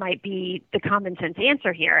between might be the common sense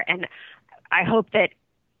answer here. And I hope that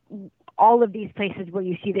all of these places where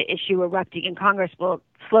you see the issue erupting in Congress will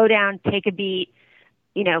slow down, take a beat,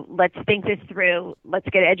 let's think this through, let's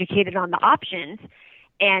get educated on the options,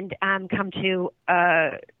 and come to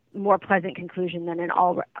a more pleasant conclusion than an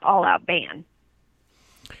all-out ban.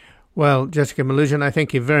 Well, Jessica Malugin, I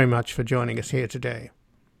thank you very much for joining us here today.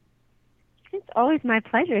 It's always my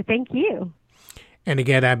pleasure. Thank you. And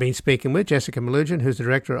again, I've been speaking with Jessica Malugin, who's the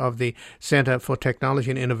director of the Center for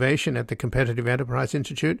Technology and Innovation at the Competitive Enterprise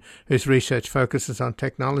Institute, whose research focuses on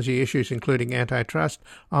technology issues including antitrust,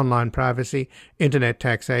 online privacy, internet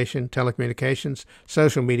taxation, telecommunications,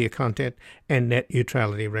 social media content, and net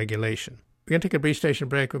neutrality regulation. We're going to take a brief station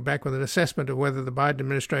break. We're back with an assessment of whether the Biden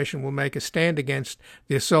administration will make a stand against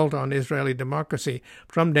the assault on Israeli democracy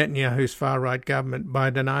from Netanyahu's far-right government by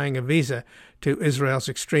denying a visa to Israel's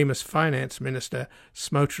extremist finance minister,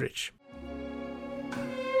 Smotrich.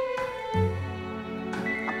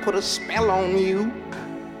 I put a spell on you.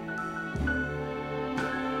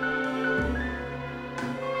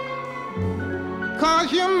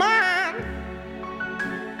 Cause you're mine.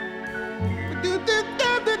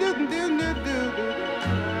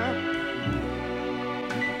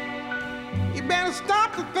 You better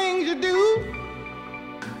stop the things you do.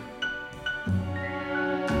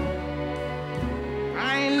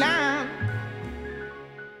 I ain't lying.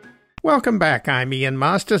 Welcome back. I'm Ian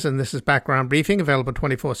Masters, and this is Background Briefing, available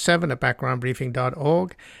 24/7 at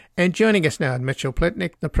backgroundbriefing.org. And joining us now is Mitchell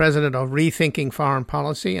Plitnick, the president of Rethinking Foreign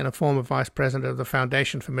Policy and a former vice president of the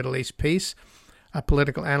Foundation for Middle East Peace, a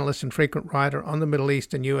political analyst and frequent writer on the Middle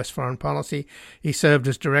East and U.S. foreign policy. He served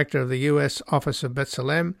as director of the U.S. Office of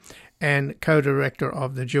B'Tselem and co-director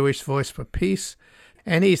of the Jewish Voice for Peace.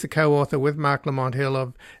 And he's the co-author with Mark Lamont Hill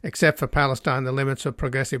of Except for Palestine, The Limits of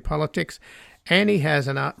Progressive Politics. And he has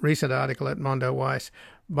a recent article at Mondo Weiss,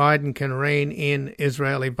 Biden Can Rein in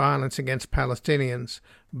Israeli Violence Against Palestinians,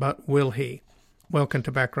 but will he? Welcome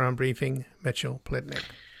to Background Briefing, Mitchell Plitnick.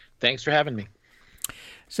 Thanks for having me.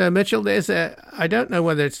 So, Mitchell, I don't know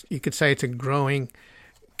whether you could say it's a growing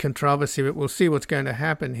controversy, but we'll see what's going to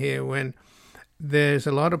happen here when there's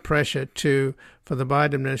a lot of pressure for the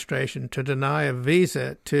Biden administration to deny a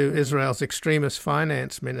visa to Israel's extremist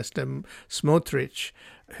finance minister, Smotrich,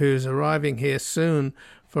 who's arriving here soon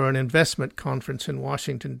for an investment conference in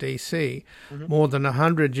Washington, D.C. Mm-hmm. More than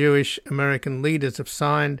 100 Jewish American leaders have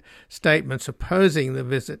signed statements opposing the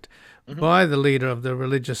visit by the leader of the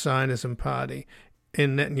Religious Zionism Party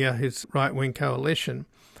in Netanyahu's right-wing coalition,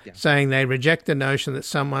 saying they reject the notion that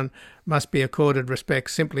someone must be accorded respect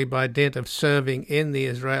simply by dint of serving in the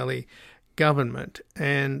Israeli government.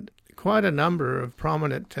 And quite a number of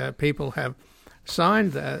prominent people have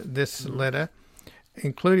signed this letter,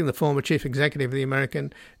 including the former chief executive of the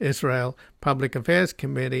American Israel Public Affairs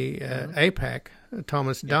Committee, AIPAC,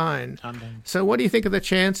 Thomas Dine. So what do you think of the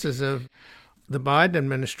chances of the Biden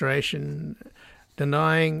administration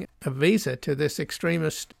denying a visa to this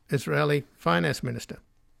extremist Israeli finance minister?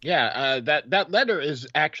 Yeah, that letter is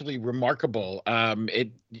actually remarkable.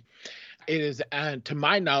 It is, to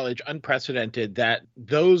my knowledge, unprecedented that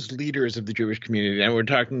those leaders of the Jewish community, and we're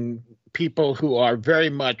talking people who are very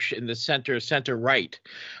much in the center right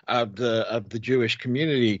of the Jewish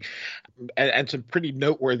community, and some pretty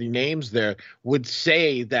noteworthy names there, would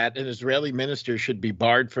say that an Israeli minister should be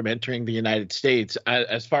barred from entering the United States.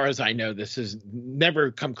 As far as I know, this has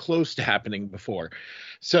never come close to happening before.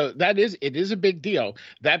 So it is a big deal.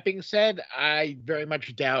 That being said, I very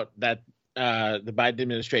much doubt that the Biden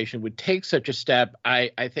administration would take such a step.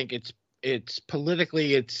 I think it's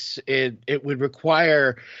politically, it would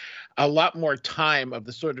require a lot more time of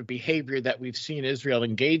the sort of behavior that we've seen Israel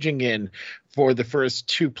engaging in for the first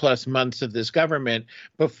 2+ months of this government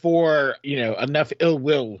before, enough ill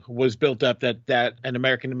will was built up that an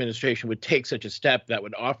American administration would take such a step that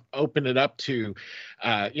would open it up to,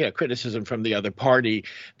 criticism from the other party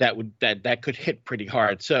that could hit pretty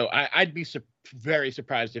hard. So I'd be very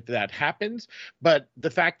surprised if that happens. But the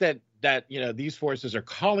fact that these forces are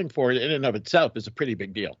calling for it in and of itself is a pretty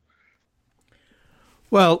big deal.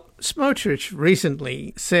 Well, Smotrich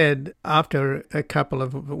recently said, after a couple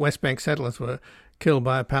of West Bank settlers were killed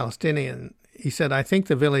by a Palestinian, he said, I think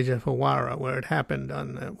the village of Hawara, where it happened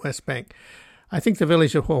on the West Bank, I think the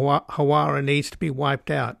village of Hawara needs to be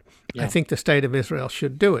wiped out. Yeah. I think the state of Israel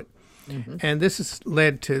should do it. Mm-hmm. And this has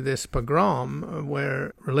led to this pogrom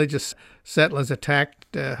where religious settlers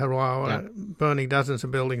attacked Hawara, burning dozens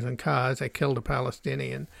of buildings and cars. They killed a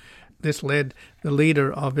Palestinian. this led the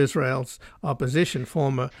leader of Israel's opposition,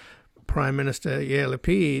 former Prime Minister Yair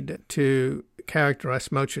Lapid, to characterize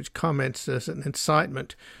Smotrich's comments as an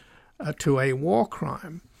incitement to a war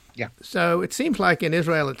crime. Yeah. So it seems like in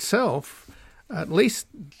Israel itself, at least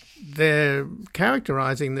they're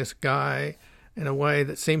characterizing this guy in a way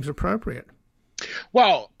that seems appropriate.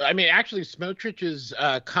 Well, I mean, actually, Smotrich's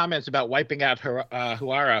comments about wiping out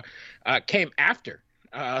Huwara came after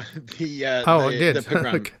the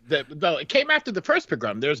pogrom. Okay. It came after the first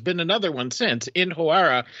pogrom. There's been another one since in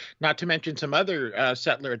Huwara, not to mention some other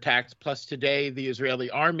settler attacks. Plus, today, the Israeli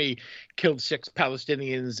army killed 6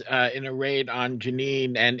 Palestinians in a raid on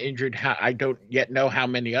Jenin and injured, I don't yet know how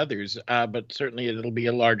many others, but certainly it'll be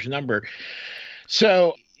a large number.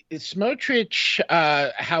 So Smotrich,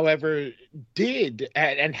 however, did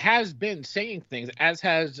and has been saying things, as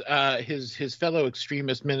has his fellow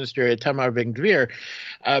extremist minister Itamar Ben-Gvir,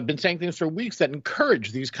 been saying things for weeks that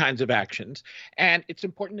encourage these kinds of actions. And it's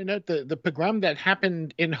important to note the pogrom that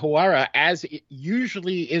happened in Huwara, as it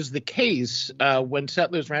usually is the case when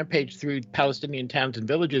settlers rampage through Palestinian towns and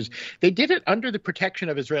villages, they did it under the protection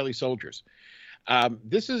of Israeli soldiers.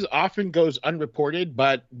 This often goes unreported,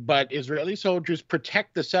 but Israeli soldiers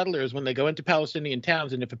protect the settlers when they go into Palestinian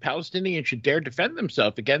towns. And if a Palestinian should dare defend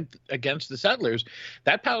themselves against the settlers,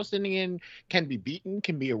 that Palestinian can be beaten,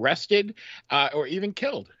 can be arrested, or even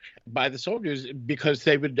killed by the soldiers, because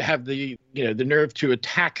they would have the nerve to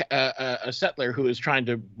attack a settler who is trying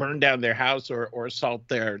to burn down their house or assault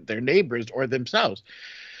their neighbors or themselves.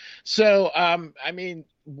 So, I mean,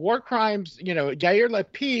 war crimes, Yair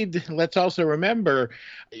Lapid, let's also remember,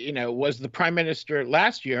 was the prime minister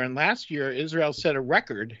last year. And last year, Israel set a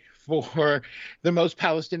record for the most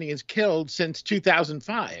Palestinians killed since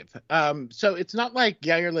 2005. So it's not like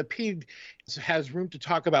Yair Lapid has room to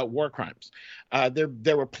talk about war crimes.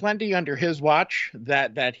 There were plenty under his watch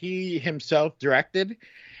that he himself directed.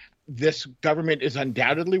 This government is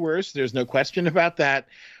undoubtedly worse. There's no question about that.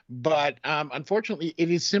 But unfortunately,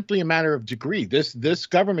 it is simply a matter of degree. This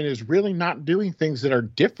government is really not doing things that are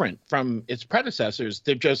different from its predecessors.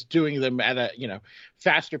 They're just doing them at a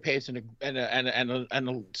faster pace and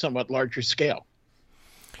a somewhat larger scale.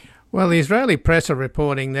 Well, the Israeli press are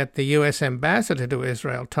reporting that the U.S. ambassador to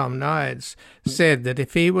Israel, Tom Nides, said that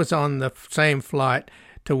if he was on the same flight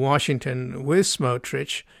to Washington with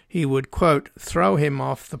Smotrich, he would, quote, throw him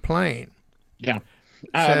off the plane. Yeah.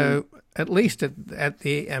 So at least at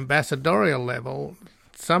the ambassadorial level,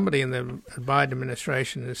 somebody in the Biden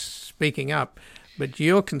administration is speaking up, but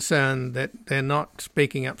you're concerned that they're not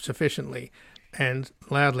speaking up sufficiently and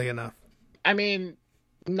loudly enough. I mean,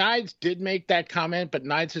 Nides did make that comment, but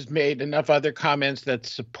Nides has made enough other comments that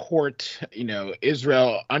support,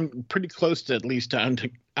 Israel pretty close to at least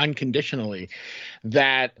unconditionally,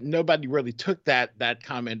 that nobody really took that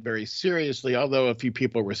comment very seriously, although a few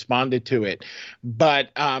people responded to it.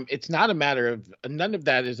 But it's not a matter of, none of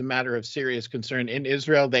that is a matter of serious concern. In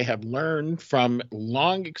Israel, they have learned from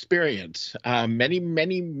long experience,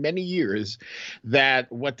 many years, that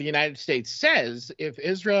what the United States says, if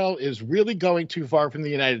Israel is really going too far from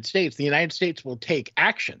the United States will take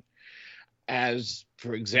action. As,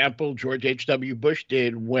 for example, George H.W. Bush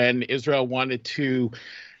did when Israel wanted to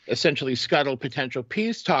essentially scuttle potential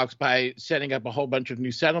peace talks by setting up a whole bunch of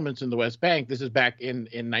new settlements in the West Bank. This is back in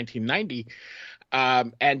 1990.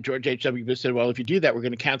 And George H.W. Bush said, well, if you do that, we're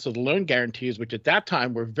going to cancel the loan guarantees, which at that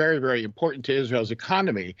time were very, very important to Israel's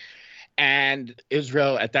economy. And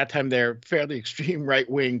Israel, at that time, their fairly extreme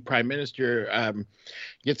right-wing prime minister,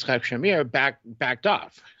 Yitzhak Shamir, backed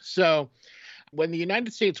off. So when the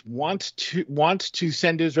United States wants to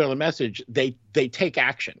send Israel a message, they take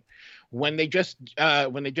action. When they just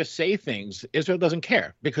say things, Israel doesn't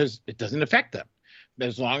care because it doesn't affect them.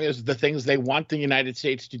 As long as the things they want the United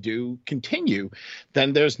States to do continue,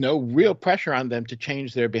 then there's no real pressure on them to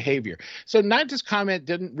change their behavior. So Nides' comment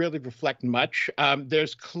didn't really reflect much.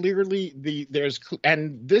 There's clearly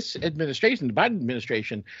and this administration, the Biden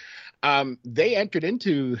administration, they entered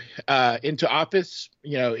into office,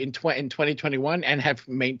 in 2021 and have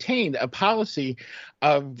maintained a policy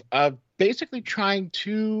of basically trying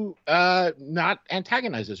to not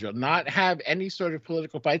antagonize Israel, not have any sort of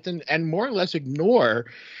political fights, and more or less ignore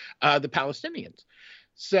the Palestinians.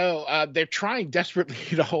 So they're trying desperately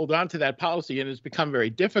to hold on to that policy, and it's become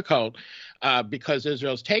very difficult because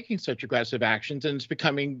Israel's taking such aggressive actions, and it's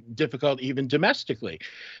becoming difficult even domestically.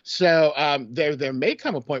 So there may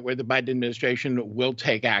come a point where the Biden administration will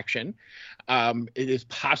take action. It is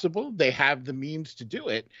possible they have the means to do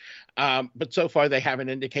it, but so far they haven't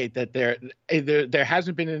indicated that there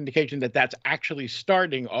hasn't been an indication that that's actually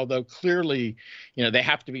starting. Although clearly, they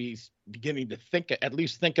have to be beginning to at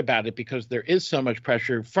least think about it, because there is so much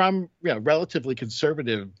pressure from relatively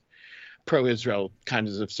conservative pro-Israel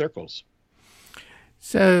kinds of circles.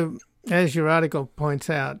 So, as your article points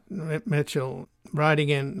out, Mitchell, writing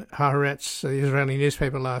in Haaretz, the Israeli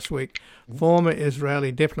newspaper, last week, former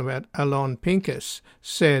Israeli diplomat Alon Pincus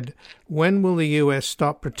said, "When will the U.S.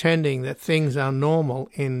 stop pretending that things are normal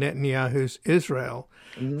in Netanyahu's Israel?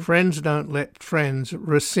 Friends don't let friends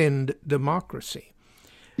rescind democracy."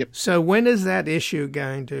 Yep. So when is that issue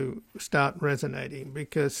going to start resonating?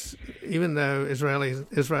 Because even though Israel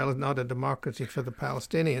is not a democracy for the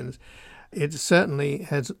Palestinians, it certainly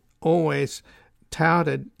has always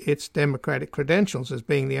touted its democratic credentials as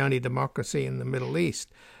being the only democracy in the Middle East.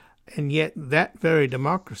 And yet that very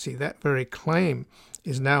democracy, that very claim,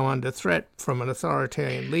 is now under threat from an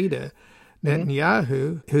authoritarian leader,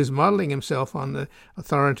 Netanyahu, who's modeling himself on the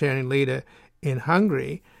authoritarian leader in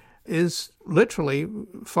Hungary, is literally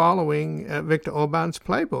following Viktor Orban's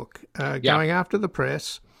playbook, going after the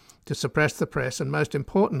press, to suppress the press, and most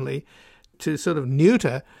importantly, to sort of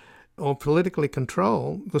neuter or politically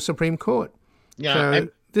control the Supreme Court. Yeah, so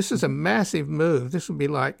this is a massive move. This would be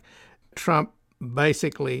like Trump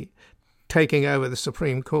basically taking over the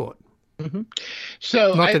Supreme Court.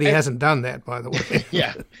 So not that he hasn't done that, by the way.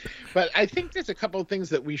 Yeah, but I think there's a couple of things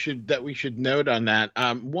that we should note on that.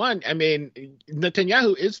 One, I mean,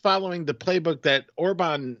 Netanyahu is following the playbook that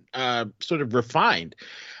Orban sort of refined.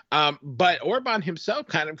 But Orban himself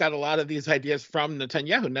kind of got a lot of these ideas from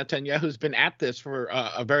Netanyahu. Netanyahu's been at this for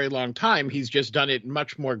a very long time. He's just done it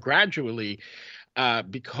much more gradually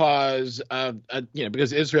because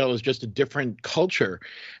Israel is just a different culture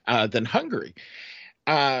than Hungary.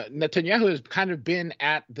 Netanyahu has kind of been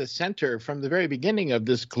at the center from the very beginning of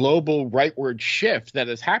this global rightward shift that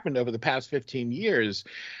has happened over the past 15 years.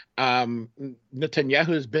 Netanyahu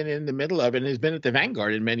has been in the middle of it and has been at the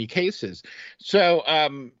vanguard in many cases. So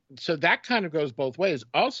that kind of goes both ways.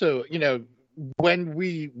 Also, when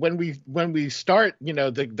we start,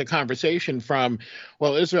 the conversation from,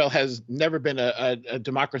 well, Israel has never been a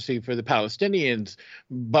democracy for the Palestinians,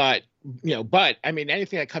 but I mean,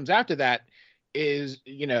 anything that comes after that is,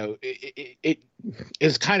 it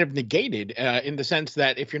is kind of negated in the sense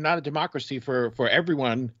that if you're not a democracy for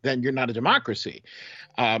everyone, then you're not a democracy.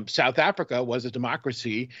 South Africa was a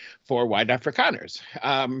democracy for white Afrikaners.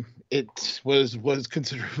 It was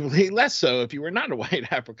considerably less so if you were not a white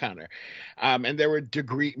Afrikaner. And there were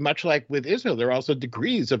much like with Israel, there are also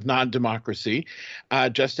degrees of non-democracy,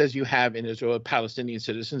 just as you have in Israel. Palestinian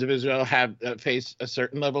citizens of Israel face a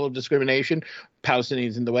certain level of discrimination.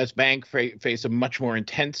 Palestinians in the West Bank face a much more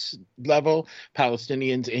intense level.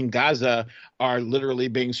 Palestinians in Gaza are literally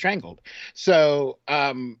being strangled. So,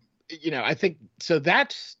 I think so.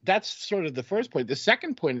 That's sort of the first point. The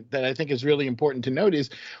second point that I think is really important to note is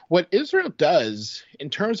what Israel does in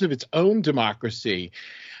terms of its own democracy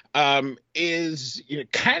is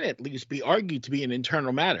can at least be argued to be an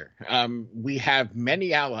internal matter. We have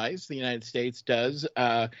many allies, the United States does,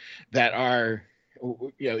 that are,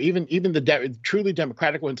 even the truly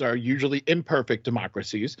democratic ones are usually imperfect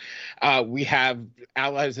democracies. We have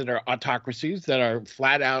allies that are autocracies, that are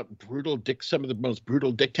flat out brutal, some of the most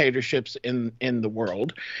brutal dictatorships in the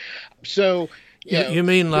world. So, you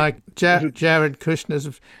mean like Jared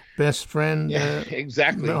Kushner's best friend,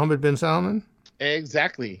 exactly, Mohammed bin Salman?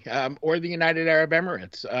 Exactly, or the United Arab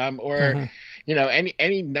Emirates, or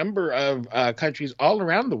any number of countries all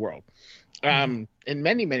around the world. In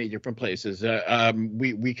many, many different places,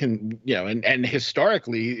 we can, and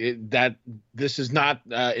historically that this is not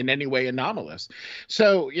in any way anomalous.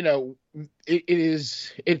 So,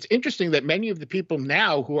 it's interesting that many of the people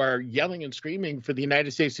now who are yelling and screaming for the United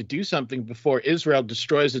States to do something before Israel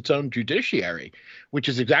destroys its own judiciary, which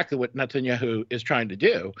is exactly what Netanyahu is trying to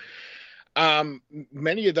do.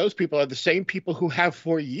 Many of those people are the same people who have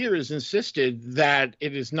for years insisted that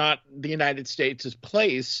it is not the United States'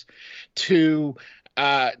 place to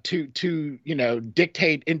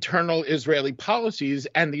dictate internal Israeli policies,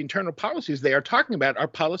 and the internal policies they are talking about are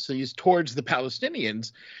policies towards the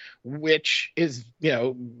Palestinians, which is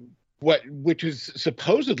which is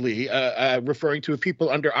supposedly referring to a people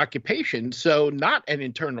under occupation. So not an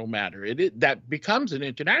internal matter. That becomes an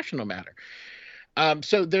international matter.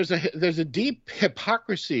 So there's a deep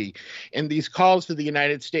hypocrisy in these calls to the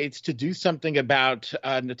United States to do something about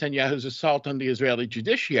Netanyahu's assault on the Israeli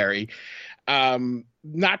judiciary,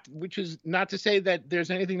 Which is not to say that there's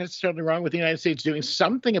anything necessarily wrong with the United States doing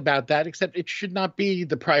something about that, except it should not be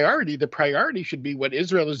the priority. The priority should be what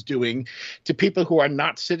Israel is doing to people who are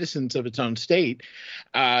not citizens of its own state,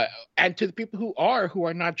 and to the people who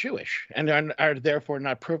are not Jewish and are therefore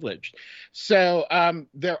not privileged. So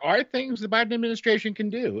there are things the Biden administration can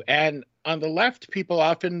do. And on the left, people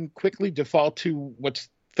often quickly default to what's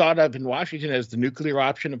thought of in Washington as the nuclear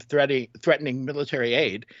option of threatening military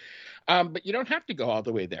aid. But you don't have to go all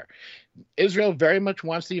the way there. Israel very much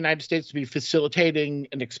wants the United States to be facilitating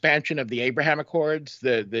an expansion of the Abraham Accords,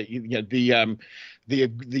 the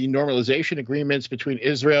normalization agreements between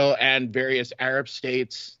Israel and various Arab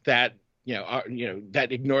states that that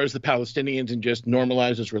ignores the Palestinians and just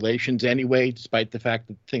normalizes relations anyway, despite the fact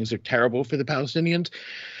that things are terrible for the Palestinians.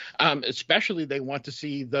 Especially, they want to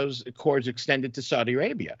see those accords extended to Saudi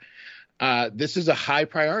Arabia. This is a high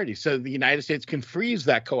priority. So the United States can freeze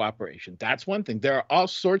that cooperation. That's one thing. There are all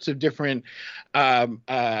sorts of different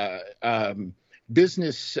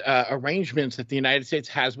business arrangements that the United States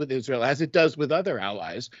has with Israel, as it does with other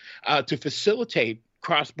allies, to facilitate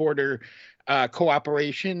cross-border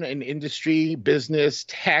cooperation in industry, business,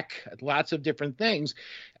 tech, lots of different things.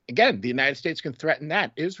 Again, the United States can threaten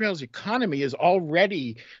that. Israel's economy is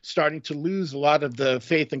already starting to lose a lot of the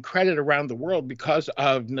faith and credit around the world because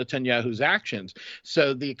of Netanyahu's actions.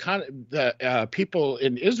 So the people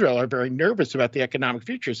in Israel are very nervous about the economic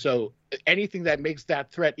future. So anything that makes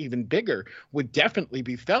that threat even bigger would definitely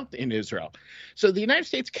be felt in Israel. So the United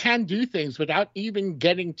States can do things without even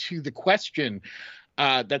getting to the question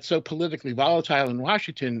that's so politically volatile in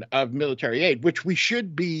Washington of military aid, which we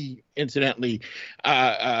should be, incidentally,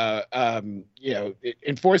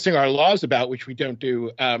 enforcing our laws about, which we don't do,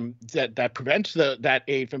 that prevents that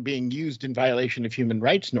aid from being used in violation of human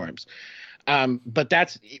rights norms. But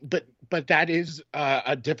that is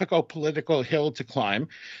a difficult political hill to climb.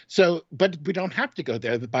 So, but we don't have to go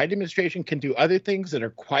there. The Biden administration can do other things that are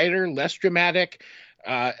quieter, less dramatic,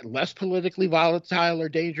 less politically volatile or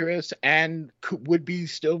dangerous, and would be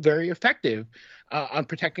still very effective on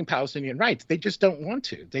protecting Palestinian rights. They just don't want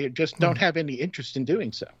to. They just don't have any interest in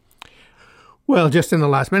doing so. Well, just in the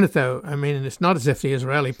last minute, though, I mean, it's not as if the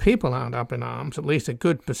Israeli people aren't up in arms, at least a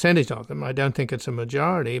good percentage of them. I don't think it's a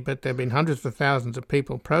majority, but there have been hundreds of thousands of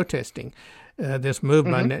people protesting this move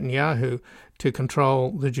by Netanyahu to control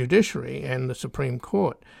the judiciary and the Supreme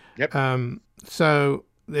Court. Yep. So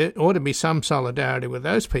there ought to be some solidarity with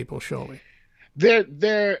those people, surely.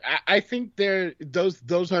 I think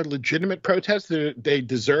those are legitimate protests. They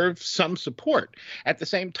deserve some support. At the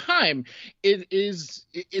same time,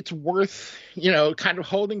 it's worth kind of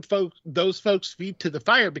holding those folks' feet to the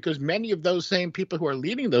fire, because many of those same people who are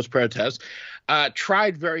leading those protests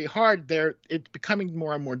tried very hard. It's becoming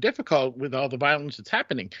more and more difficult with all the violence that's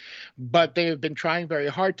happening, but they have been trying very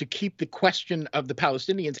hard to keep the question of the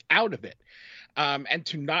Palestinians out of it. And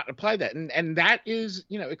to not apply that. And that is,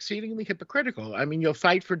 exceedingly hypocritical. I mean, you'll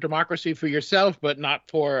fight for democracy for yourself, but not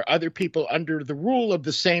for other people under the rule of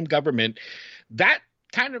the same government. That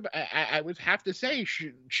kind of, I would have to say,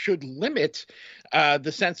 should limit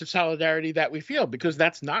the sense of solidarity that we feel, because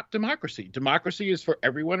that's not democracy. Democracy is for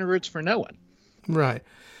everyone, or it's for no one. Right.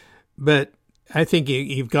 But I think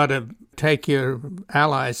you've got to take your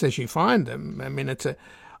allies as you find them. I mean,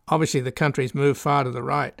 obviously the country's moved far to the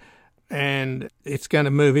right, and it's going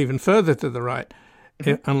to move even further to the right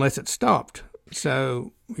unless it's stopped.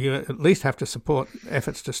 So you at least have to support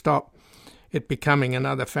efforts to stop it becoming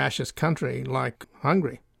another fascist country like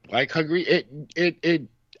Hungary. Like Hungary,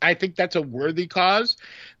 I think that's a worthy cause.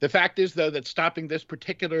 The fact is, though, that stopping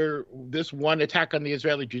this one attack on the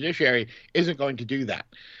Israeli judiciary isn't going to do that.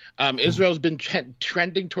 Israel's been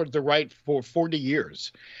trending towards the right for 40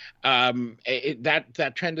 years.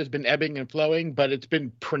 That trend has been ebbing and flowing, but it's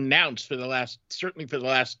been pronounced certainly for the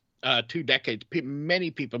last 2 decades.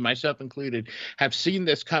 Many people, myself included, have seen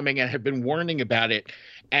this coming and have been warning about it.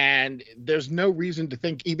 And there's no reason to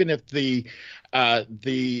think, even if the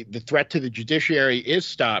threat to the judiciary is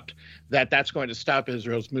stopped, that's going to stop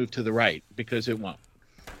Israel's move to the right, because it won't.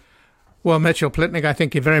 Well, Mitchell Plitnick, I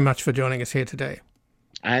thank you very much for joining us here today.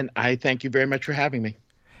 And I thank you very much for having me.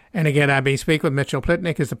 And again, I've been speaking with Mitchell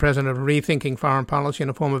Plitnick, is the president of Rethinking Foreign Policy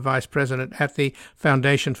and a former vice president at the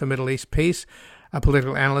Foundation for Middle East Peace, a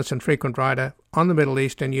political analyst and frequent writer on the Middle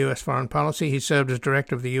East and U.S. foreign policy. He served as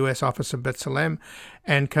director of the U.S. Office of B'Tselem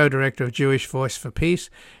and co-director of Jewish Voice for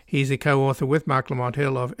Peace. He's the co-author with Mark Lamont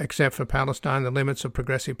Hill of Except for Palestine, The Limits of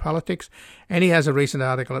Progressive Politics. And he has a recent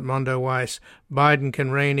article at Mondo Weiss, Biden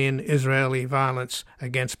Can Rein in Israeli Violence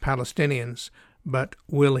Against Palestinians, but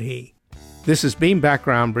will he? This has been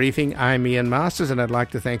Background Briefing. I'm Ian Masters, and I'd like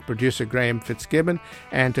to thank producer Graham Fitzgibbon.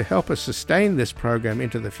 And to help us sustain this program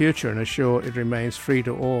into the future and assure it remains free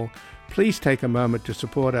to all, please take a moment to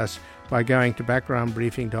support us by going to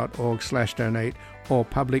backgroundbriefing.org/donate or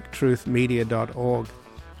publictruthmedia.org,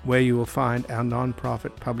 where you will find our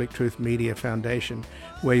non-profit Public Truth Media Foundation,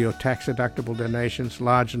 where your tax-deductible donations,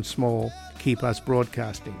 large and small, keep us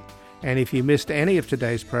broadcasting. And if you missed any of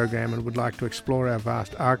today's program and would like to explore our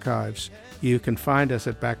vast archives, you can find us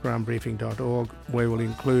at backgroundbriefing.org, where we'll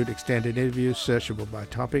include extended interviews searchable by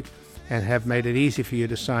topic and have made it easy for you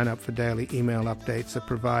to sign up for daily email updates that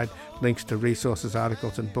provide links to resources,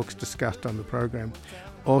 articles, and books discussed on the program.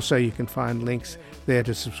 Also, you can find links there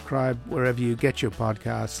to subscribe wherever you get your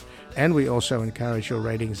podcasts, and we also encourage your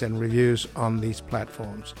ratings and reviews on these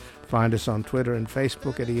platforms. Find us on Twitter and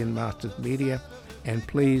Facebook at Ian Masters Media. And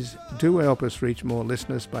please do help us reach more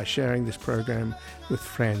listeners by sharing this program with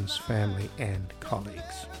friends, family, and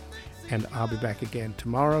colleagues. And I'll be back again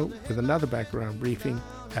tomorrow with another Background Briefing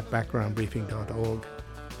at backgroundbriefing.org.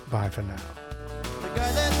 Bye for now. The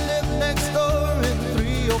guy that lived next door in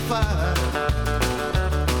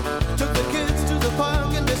 305 took the kids to the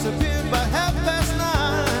park and disappeared by 5:30.